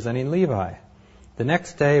stick representing Levi. The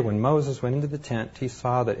next day, when Moses went into the tent, he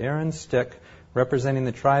saw that Aaron's stick, representing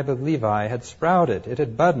the tribe of Levi, had sprouted. It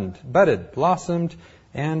had budded, blossomed,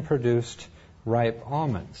 and produced ripe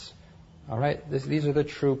almonds. All right, these are the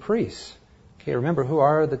true priests. Okay, remember, who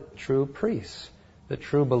are the true priests? The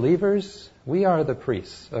true believers? We are the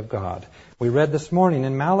priests of God. We read this morning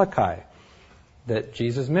in Malachi that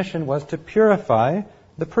Jesus' mission was to purify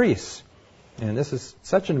the priests. And this is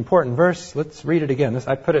such an important verse. Let's read it again.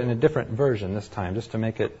 I put it in a different version this time, just to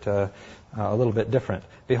make it a little bit different.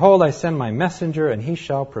 Behold, I send my messenger, and he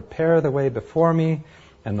shall prepare the way before me.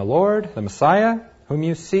 And the Lord, the Messiah, whom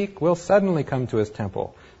you seek, will suddenly come to his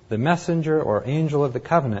temple. The messenger or angel of the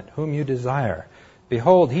covenant, whom you desire.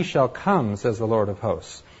 Behold, he shall come, says the Lord of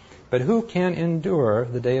hosts. But who can endure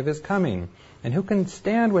the day of his coming? And who can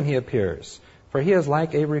stand when he appears? For he is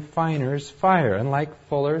like a refiner's fire, and like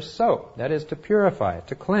fuller's soap, that is, to purify,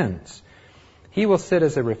 to cleanse. He will sit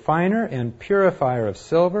as a refiner and purifier of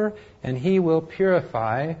silver, and he will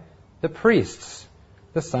purify the priests,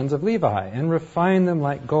 the sons of Levi, and refine them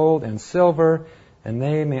like gold and silver, and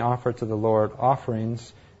they may offer to the Lord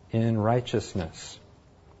offerings in righteousness.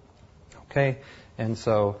 Okay, and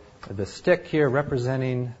so the stick here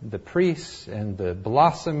representing the priests, and the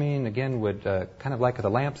blossoming, again, would kind of like the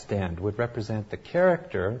lampstand, would represent the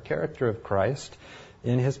character of Christ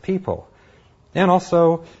in his people. And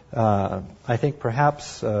also, I think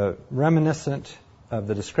perhaps reminiscent of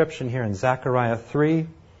the description here in Zechariah 3,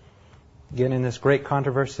 again in this great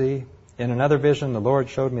controversy. In another vision, the Lord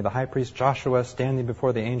showed me the high priest Joshua standing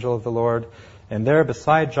before the angel of the Lord, and there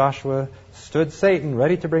beside Joshua stood Satan,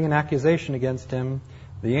 ready to bring an accusation against him.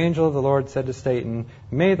 The angel of the Lord said to Satan,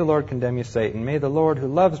 May the Lord condemn you, Satan. May the Lord who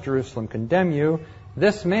loves Jerusalem condemn you.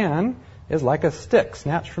 This man is like a stick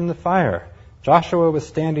snatched from the fire. Joshua was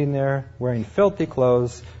standing there wearing filthy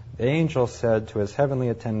clothes. The angel said to his heavenly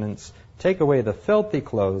attendants, Take away the filthy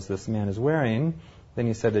clothes this man is wearing. Then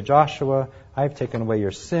he said to Joshua, I have taken away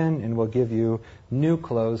your sin and will give you new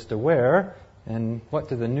clothes to wear. And what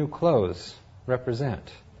do the new clothes represent?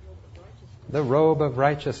 The robe of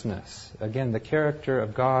righteousness. Again, the character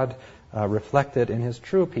of God reflected in his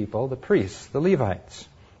true people, the priests, the Levites.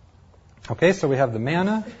 Okay, so we have the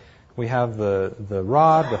manna, we have the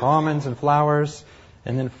rod with almonds and flowers,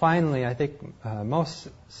 and then finally, I think most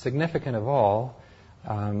significant of all,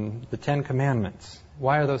 the Ten Commandments.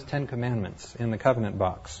 Why are those 10 commandments in the covenant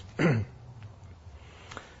box?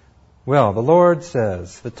 Well, the Lord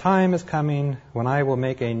says, The time is coming when I will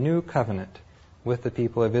make a new covenant with the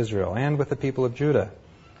people of Israel and with the people of Judah.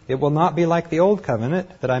 It will not be like the old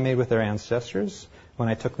covenant that I made with their ancestors when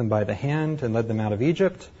I took them by the hand and led them out of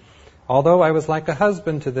Egypt. Although I was like a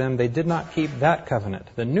husband to them, they did not keep that covenant.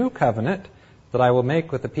 The new covenant that I will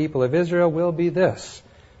make with the people of Israel will be this.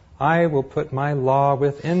 I will put my law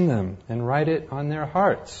within them and write it on their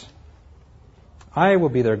hearts. I will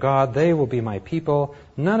be their God, they will be my people.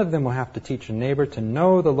 None of them will have to teach a neighbor to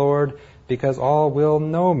know the Lord, because all will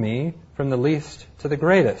know me, from the least to the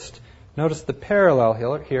greatest. Notice the parallel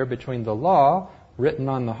here between the law written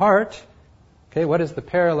on the heart. Okay, what is the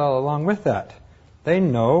parallel along with that? They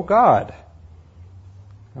know God.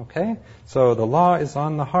 Okay, so the law is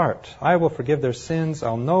on the heart. I will forgive their sins.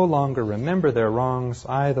 I'll no longer remember their wrongs.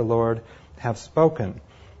 I, the Lord, have spoken.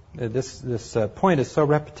 This point is so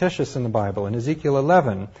repetitious in the Bible. In Ezekiel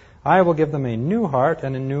 11, I will give them a new heart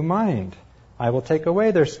and a new mind. I will take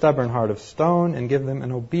away their stubborn heart of stone and give them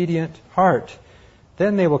an obedient heart.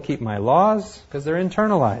 Then they will keep my laws, because they're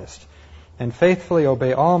internalized, and faithfully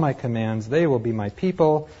obey all my commands. They will be my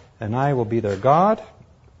people, and I will be their God.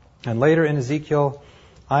 And later in Ezekiel,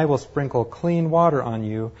 I will sprinkle clean water on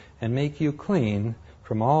you and make you clean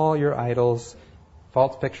from all your idols,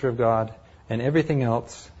 false picture of God, and everything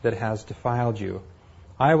else that has defiled you.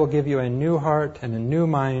 I will give you a new heart and a new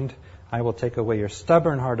mind. I will take away your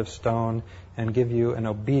stubborn heart of stone and give you an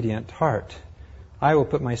obedient heart. I will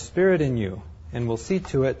put my spirit in you and will see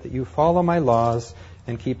to it that you follow my laws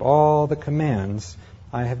and keep all the commands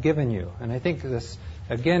I have given you. And I think this,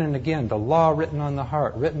 again and again, the law written on the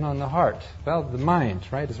heart. Well, the mind,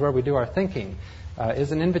 right, is where we do our thinking,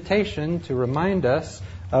 is an invitation to remind us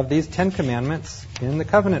of these 10 commandments in the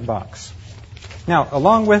covenant box. Now,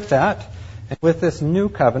 along with that, and with this new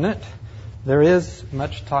covenant, there is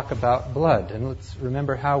much talk about blood. And let's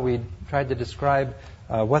remember how we tried to describe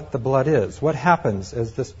what the blood is. What happens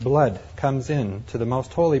as this blood comes in to the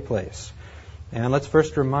most holy place? And let's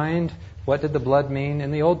first remind, what did the blood mean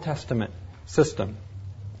in the Old Testament system?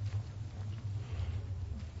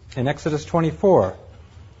 In Exodus 24,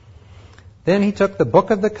 then he took the book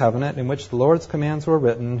of the covenant in which the Lord's commands were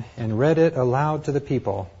written and read it aloud to the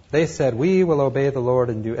people. They said, we will obey the Lord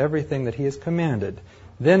and do everything that he has commanded.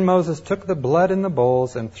 Then Moses took the blood in the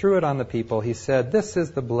bowls and threw it on the people. He said, this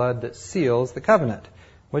is the blood that seals the covenant,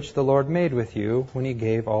 which the Lord made with you when he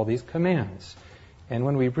gave all these commands. And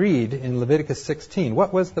when we read in Leviticus 16,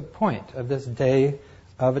 what was the point of this Day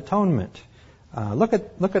of Atonement? Look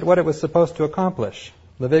at what it was supposed to accomplish.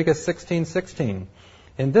 Leviticus 16:16.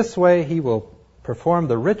 In this way he will perform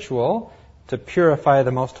the ritual to purify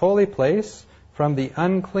the most holy place from the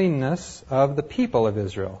uncleanness of the people of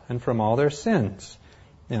Israel and from all their sins.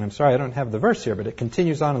 And I'm sorry, I don't have the verse here, but it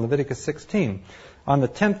continues on in Leviticus 16. On the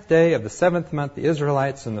 10th day of the 7th month, the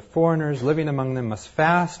Israelites and the foreigners living among them must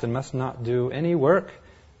fast and must not do any work.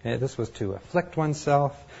 This was to afflict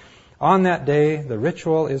oneself. On that day, the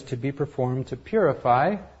ritual is to be performed to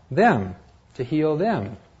purify them, to heal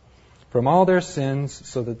them from all their sins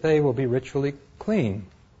so that they will be ritually clean.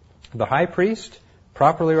 The high priest,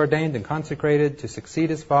 properly ordained and consecrated to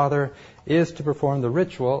succeed his father, is to perform the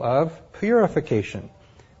ritual of purification.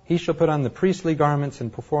 He shall put on the priestly garments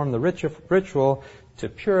and perform the ritual to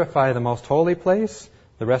purify the most holy place,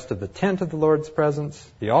 the rest of the tent of the Lord's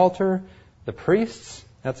presence, the altar, the priests,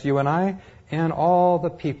 that's you and I, and all the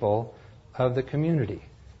people of the community.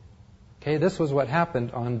 Okay, this was what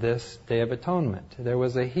happened on this Day of Atonement. There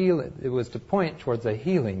was a healing. It was to point towards a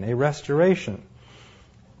healing, a restoration.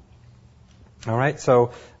 All right,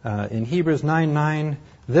 so in Hebrews 9:9,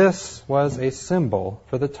 this was a symbol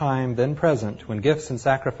for the time then present when gifts and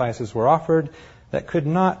sacrifices were offered that could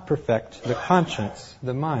not perfect the conscience,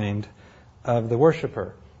 the mind of the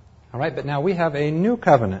worshiper. All right, but now we have a new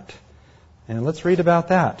covenant. And let's read about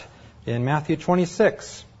that. In Matthew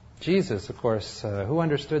 26, Jesus, of course, who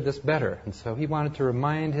understood this better? And so he wanted to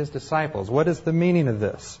remind his disciples, what is the meaning of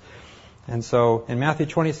this? And so in Matthew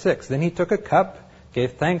 26, then he took a cup,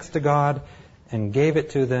 gave thanks to God, and gave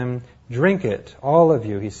it to them. Drink it, all of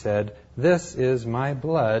you, he said. This is my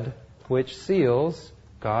blood, which seals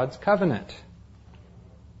God's covenant.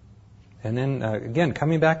 And then again,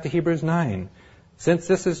 coming back to Hebrews 9. Since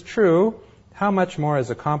this is true, how much more is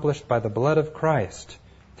accomplished by the blood of Christ?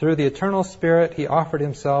 Through the eternal Spirit, he offered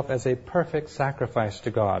himself as a perfect sacrifice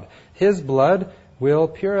to God. His blood will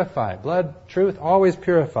purify. Blood, truth, always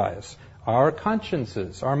purifies our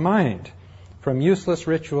consciences, our mind, from useless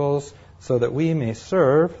rituals so that we may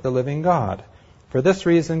serve the living God. For this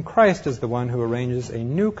reason, Christ is the one who arranges a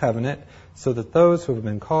new covenant so that those who have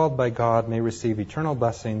been called by God may receive eternal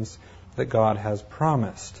blessings that God has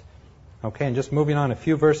promised. Okay, and just moving on a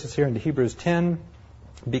few verses here into Hebrews 10.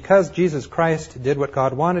 Because Jesus Christ did what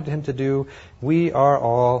God wanted him to do, we are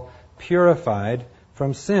all purified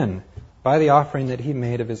from sin by the offering that he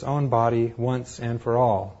made of his own body once and for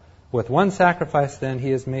all. With one sacrifice, then,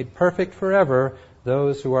 he has made perfect forever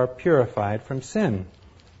those who are purified from sin.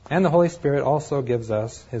 And the Holy Spirit also gives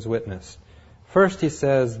us his witness. First he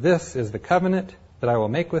says, this is the covenant that I will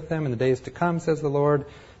make with them in the days to come, says the Lord.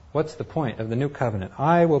 What's the point of the new covenant?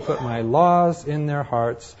 I will put my laws in their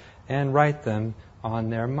hearts and write them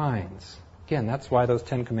on their minds. Again, that's why those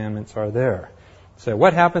 10 commandments are there. So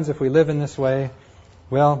what happens if we live in this way?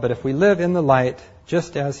 Well, but if we live in the light,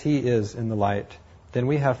 just as he is in the light, then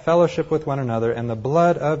we have fellowship with one another, and the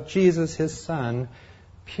blood of Jesus, his Son,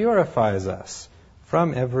 purifies us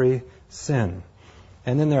from every sin.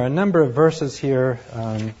 And then there are a number of verses here.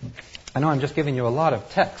 I know I'm just giving you a lot of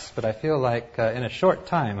text, but I feel like in a short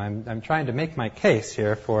time I'm trying to make my case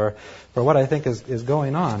here for what I think is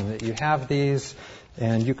going on. That you have these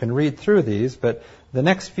and you can read through these, but the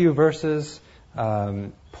next few verses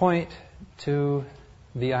point to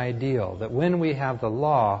the ideal, that when we have the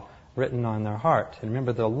law written on their heart, and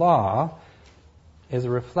remember the law is a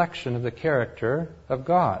reflection of the character of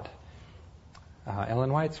God.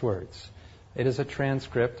 Ellen White's words. It is a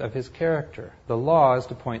transcript of his character. The law is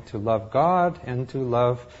to point to love God and to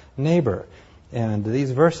love neighbor. And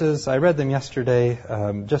these verses, I read them yesterday,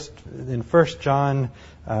 just in 1 John.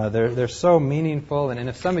 They're so meaningful. And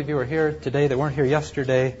if some of you are here today that weren't here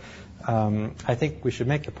yesterday, I think we should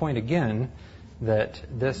make the point again that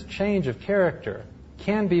this change of character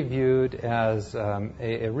can be viewed as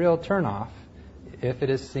a real turnoff if it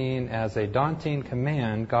is seen as a daunting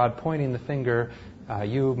command, God pointing the finger,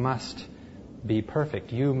 you must be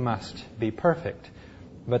perfect. You must be perfect.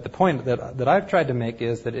 But the point that I've tried to make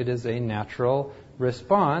is that it is a natural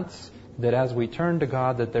response, that as we turn to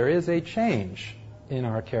God, that there is a change in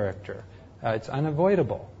our character. It's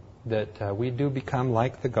unavoidable that we do become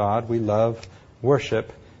like the God we love,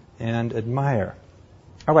 worship, and admire.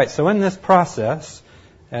 All right, so in this process,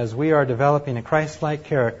 as we are developing a Christ-like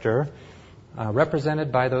character,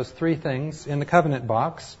 represented by those 3 things in the covenant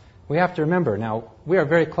box, we have to remember, now, we are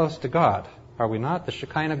very close to God, are we not? The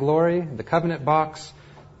Shekinah glory, the covenant box,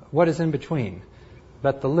 what is in between?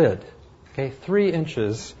 But the lid, okay, 3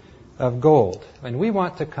 inches of gold. And we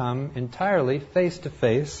want to come entirely face to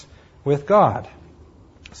face with God.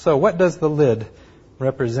 So what does the lid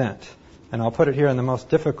represent? And I'll put it here in the most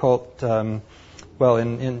difficult, in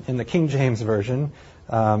the King James Version,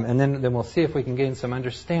 and then we'll see if we can gain some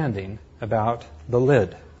understanding about the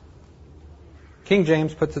lid. King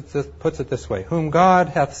James puts it this way: whom God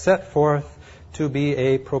hath set forth to be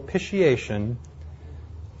a propitiation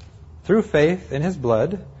through faith in his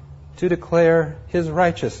blood, to declare his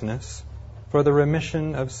righteousness for the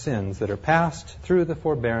remission of sins that are passed through the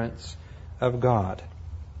forbearance of God.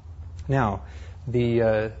 Now,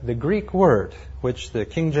 the Greek word, which the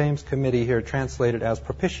King James Committee here translated as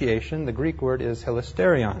propitiation, the Greek word is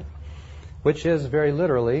hilasterion, which is very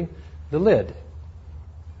literally the lid.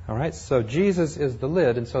 All right, so Jesus is the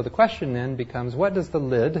lid, and so the question then becomes, what does the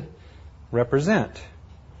lid represent?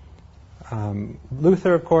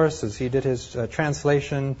 Luther, of course, as he did his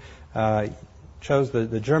translation, chose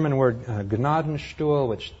the German word Gnadenstuhl,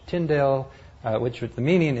 which Tyndale, which the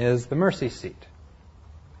meaning is the mercy seat.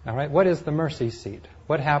 All right, what is the mercy seat?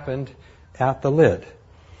 What happened at the lid?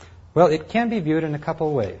 Well, it can be viewed in a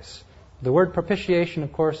couple ways. The word propitiation,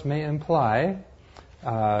 of course, may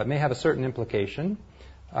have a certain implication,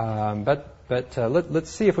 but let's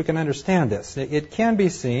see if we can understand this. It can be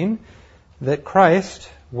seen that Christ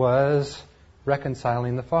was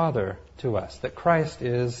reconciling the Father to us, that Christ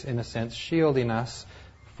is, in a sense, shielding us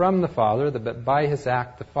from the Father, that by his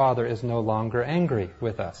act the Father is no longer angry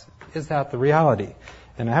with us. Is that the reality?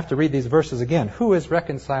 And I have to read these verses again. Who is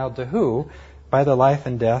reconciled to who? By the life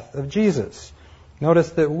and death of Jesus.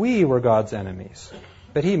 Notice that we were God's enemies,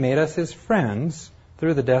 but he made us his friends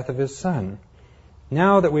through the death of his Son.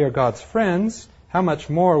 Now that we are God's friends, how much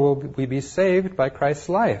more will we be saved by Christ's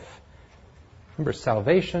life? Remember,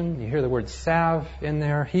 salvation, you hear the word salve in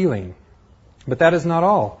there, healing. But that is not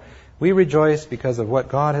all. We rejoice because of what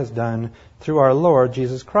God has done through our Lord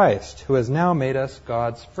Jesus Christ, who has now made us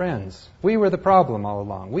God's friends. We were the problem all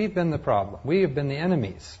along. We've been the problem. We have been the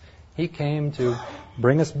enemies. He came to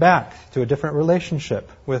bring us back to a different relationship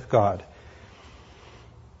with God.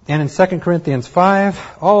 And in 2 Corinthians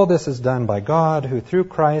 5, all this is done by God, who through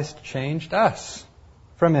Christ changed us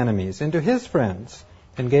from enemies into his friends,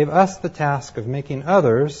 and gave us the task of making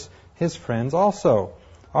others his friends also.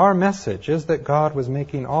 Our message is that God was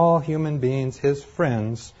making all human beings his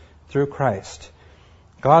friends through Christ.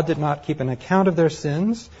 God did not keep an account of their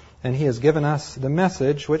sins, and he has given us the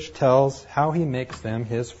message which tells how he makes them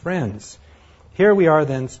his friends. Here we are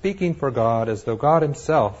then speaking for God as though God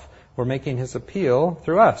himself were making his appeal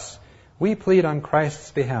through us. We plead on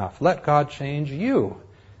Christ's behalf. Let God change you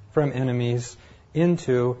from enemies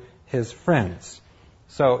into his friends.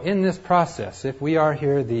 So in this process, if we are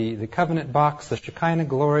here, the covenant box, the Shekinah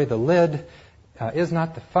glory, the lid, is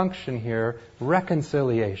not the function here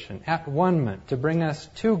reconciliation, at-one-ment, to bring us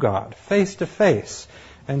to God, face to face.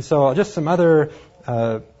 And so just some other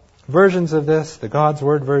versions of this, the God's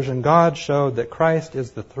Word version, God showed that Christ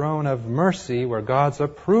is the throne of mercy where God's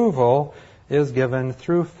approval is given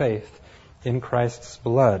through faith in Christ's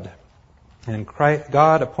blood. And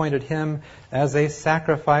God appointed him as a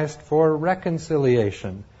sacrifice for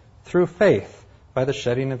reconciliation through faith by the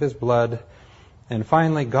shedding of his blood. And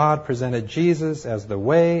finally, God presented Jesus as the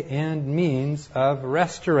way and means of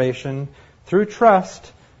restoration through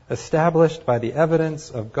trust established by the evidence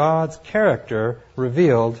of God's character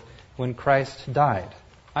revealed when Christ died.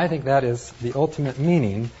 I think that is the ultimate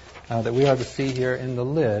meaning that we are to see here in the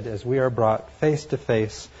lid as we are brought face to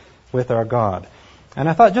face with our God. And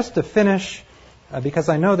I thought just to finish, because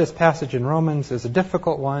I know this passage in Romans is a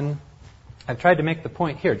difficult one, I've tried to make the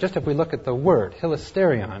point here. Just if we look at the word,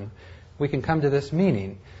 hilasterion, we can come to this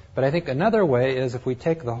meaning. But I think another way is if we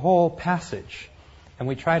take the whole passage and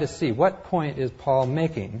we try to see what point is Paul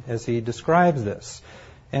making as he describes this.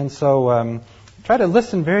 And so try to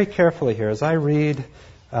listen very carefully here as I read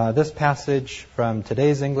this passage from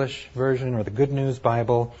today's English version or the Good News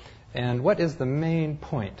Bible. And what is the main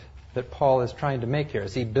point that Paul is trying to make here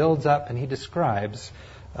as he builds up and he describes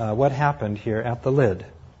what happened here at the lid.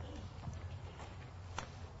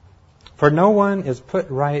 For no one is put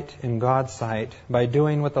right in God's sight by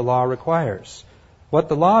doing what the law requires. What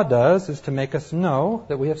the law does is to make us know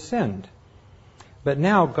that we have sinned. But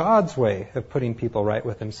now God's way of putting people right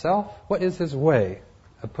with himself, what is his way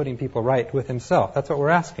of putting people right with himself? That's what we're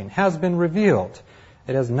asking. Has been revealed.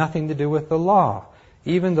 It has nothing to do with the law,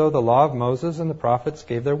 even though the law of Moses and the prophets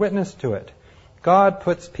gave their witness to it. God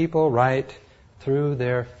puts people right through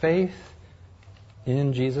their faith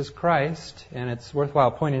in Jesus Christ. And it's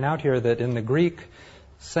worthwhile pointing out here that in the Greek,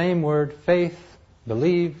 same word, faith,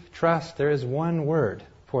 believe, trust, there is one word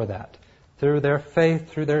for that. Through their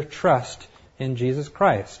faith, through their trust in Jesus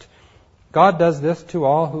Christ. God does this to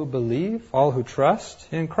all who believe, all who trust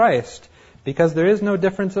in Christ. because there is no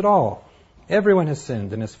difference at all. Everyone has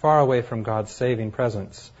sinned and is far away from God's saving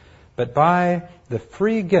presence. But by the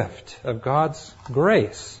free gift of God's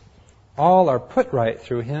grace, all are put right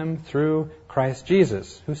through Him, through Christ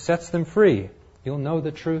Jesus, who sets them free. You'll know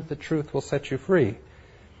the truth will set you free.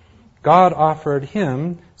 God offered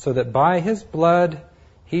Him so that by His blood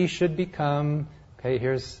He should become,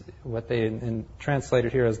 here's what they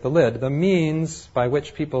translated here as the lid, the means by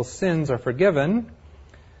which people's sins are forgiven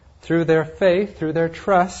through their faith, through their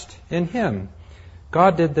trust in Him.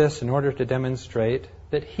 God did this in order to demonstrate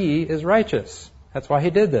that He is righteous. That's why He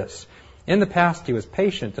did this. In the past, He was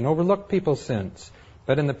patient and overlooked people's sins.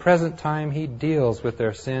 But in the present time, He deals with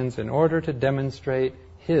their sins in order to demonstrate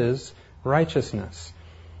His righteousness.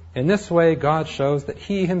 In this way, God shows that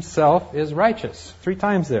He Himself is righteous. 3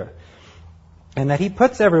 times there. And that He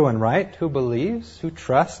puts everyone right who believes, who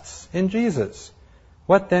trusts in Jesus.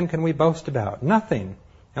 What then can we boast about? Nothing.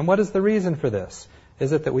 And what is the reason for this?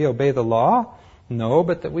 Is it that we obey the law? No,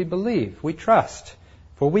 but that we believe, we trust.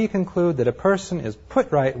 For we conclude that a person is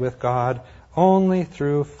put right with God only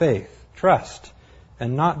through faith, trust,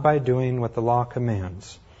 and not by doing what the law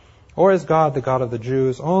commands. Or is God the God of the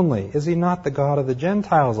Jews only? Is He not the God of the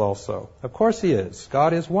Gentiles also? Of course He is.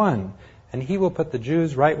 God is one, and He will put the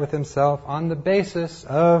Jews right with Himself on the basis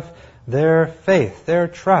of their faith, their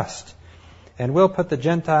trust, and will put the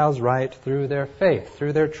Gentiles right through their faith,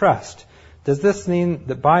 through their trust. Does this mean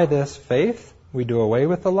that by this faith we do away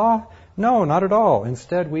with the law? No, not at all.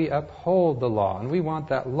 Instead, we uphold the law, and we want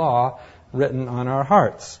that law written on our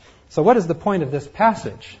hearts. So what is the point of this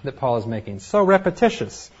passage that Paul is making? So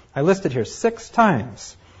repetitious. I listed here 6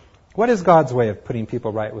 times. What is God's way of putting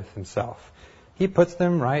people right with Himself? He puts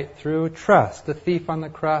them right through trust. The thief on the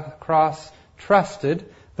cross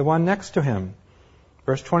trusted the one next to him.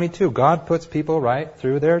 Verse 22, God puts people right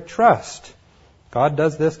through their trust. God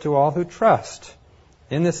does this to all who trust.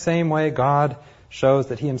 In the same way, God shows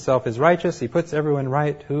that He Himself is righteous. He puts everyone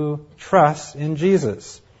right who trusts in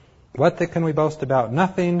Jesus. What then can we boast about?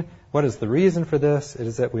 Nothing. What is the reason for this? It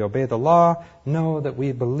is that we obey the law. No, that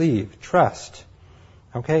we believe, trust.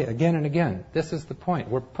 Again and again. This is the point.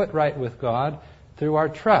 We're put right with God through our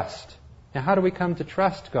trust. Now, how do we come to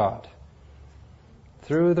trust God?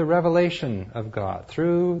 Through the revelation of God,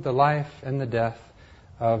 through the life and the death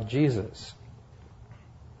of Jesus.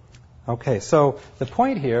 So the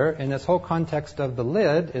point here in this whole context of the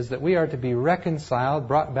lid is that we are to be reconciled,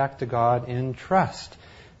 brought back to God in trust.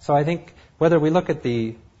 So I think whether we look at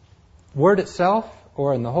the word itself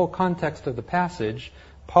or in the whole context of the passage,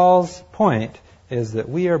 Paul's point is that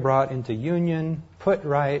we are brought into union, put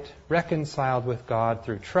right, reconciled with God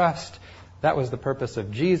through trust. That was the purpose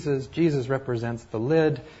of Jesus. Jesus represents the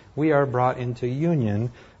lid. We are brought into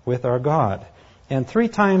union with our God. And 3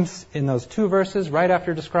 times in those 2 verses, right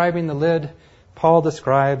after describing the lid, Paul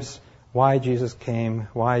describes why Jesus came,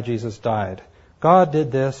 why Jesus died. God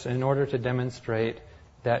did this in order to demonstrate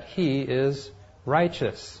that He is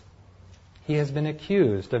righteous. He has been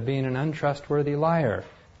accused of being an untrustworthy liar.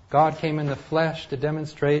 God came in the flesh to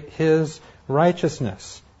demonstrate His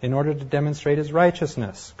righteousness. In order to demonstrate His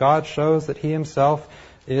righteousness, God shows that He Himself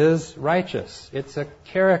is righteous. It's a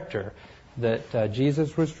character that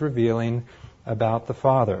Jesus was revealing about the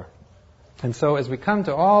Father. And so as we come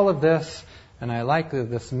to all of this, and I like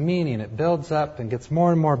this meaning, it builds up and gets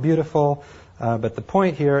more and more beautiful, but the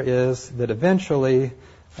point here is that eventually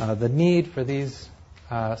the need for these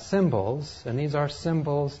symbols, and these are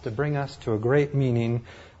symbols to bring us to a great meaning,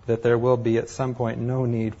 that there will be at some point no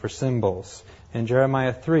need for symbols. In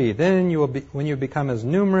Jeremiah 3, then when you become as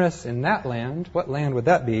numerous in that land, what land would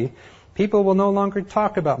that be? People will no longer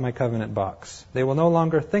talk about my covenant box. They will no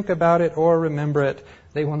longer think about it or remember it.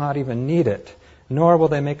 They will not even need it, nor will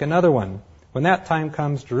they make another one. When that time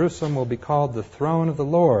comes, Jerusalem will be called the throne of the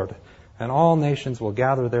Lord, and all nations will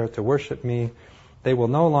gather there to worship me. They will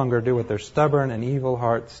no longer do what their stubborn and evil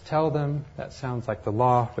hearts tell them. That sounds like the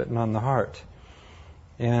law written on the heart.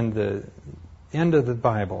 And the end of the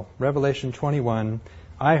Bible, Revelation 21,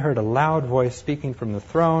 I heard a loud voice speaking from the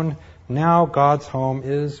throne. Now God's home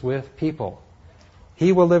is with people.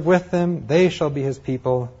 He will live with them. They shall be His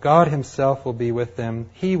people. God Himself will be with them.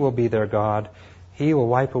 He will be their God. He will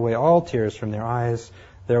wipe away all tears from their eyes.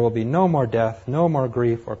 There will be no more death, no more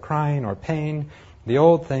grief or crying or pain. The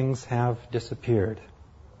old things have disappeared.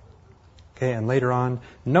 And later on,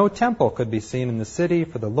 no temple could be seen in the city,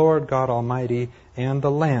 for the Lord God Almighty and the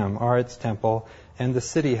Lamb are its temple, and the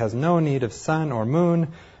city has no need of sun or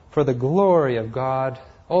moon, for the glory of God,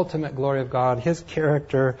 ultimate glory of God, His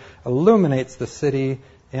character illuminates the city,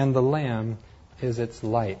 and the Lamb is its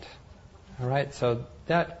light. All right, so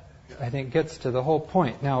that I think, gets to the whole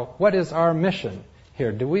point. Now, what is our mission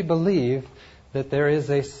here? Do we believe that there is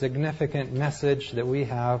a significant message that we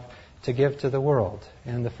have to give to the world?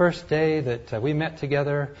 And the first day that we met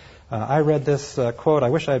together, I read this quote. I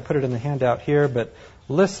wish I had put it in the handout here, but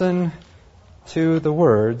listen to the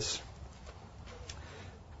words,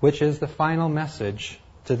 which is the final message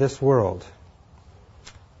to this world.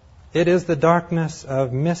 It is the darkness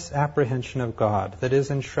of misapprehension of God that is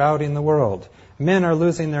enshrouding the world. Men are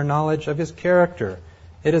losing their knowledge of His character.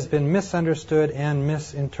 It has been misunderstood and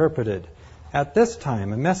misinterpreted. At this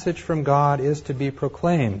time, a message from God is to be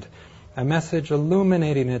proclaimed, a message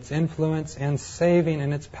illuminating its influence and saving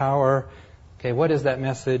in its power. Okay, what is that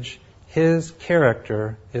message? His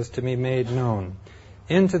character is to be made known.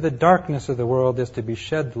 Into the darkness of the world is to be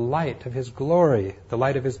shed the light of His glory, the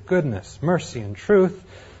light of His goodness, mercy, and truth,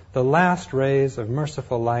 the last rays of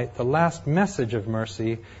merciful light, the last message of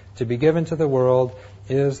mercy to be given to the world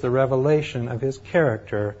is the revelation of His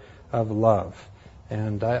character of love.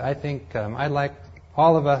 And I think I'd like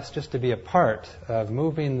all of us just to be a part of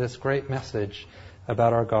moving this great message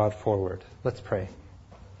about our God forward. Let's pray.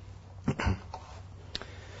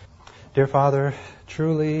 Dear Father,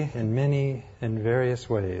 truly in many and various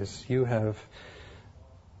ways, You have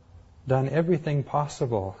done everything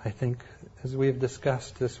possible, I think, as we've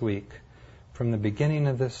discussed this week, from the beginning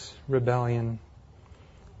of this rebellion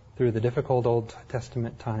through the difficult Old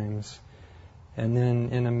Testament times, and then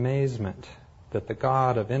in amazement that the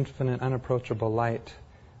God of infinite, unapproachable light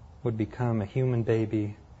would become a human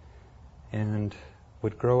baby and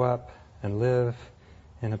would grow up and live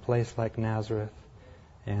in a place like Nazareth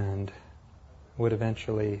and would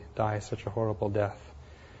eventually die such a horrible death.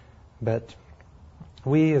 But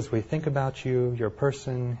we, as we think about You, Your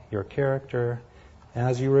person, Your character,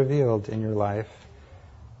 as You revealed in Your life,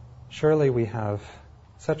 surely we have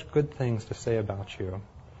such good things to say about You.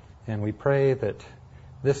 And we pray that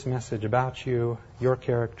this message about You, Your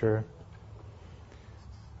character,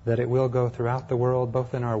 that it will go throughout the world,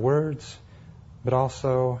 both in our words, but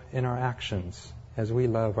also in our actions, as we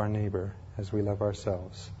love our neighbor, as we love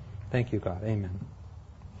ourselves. Thank You, God. Amen.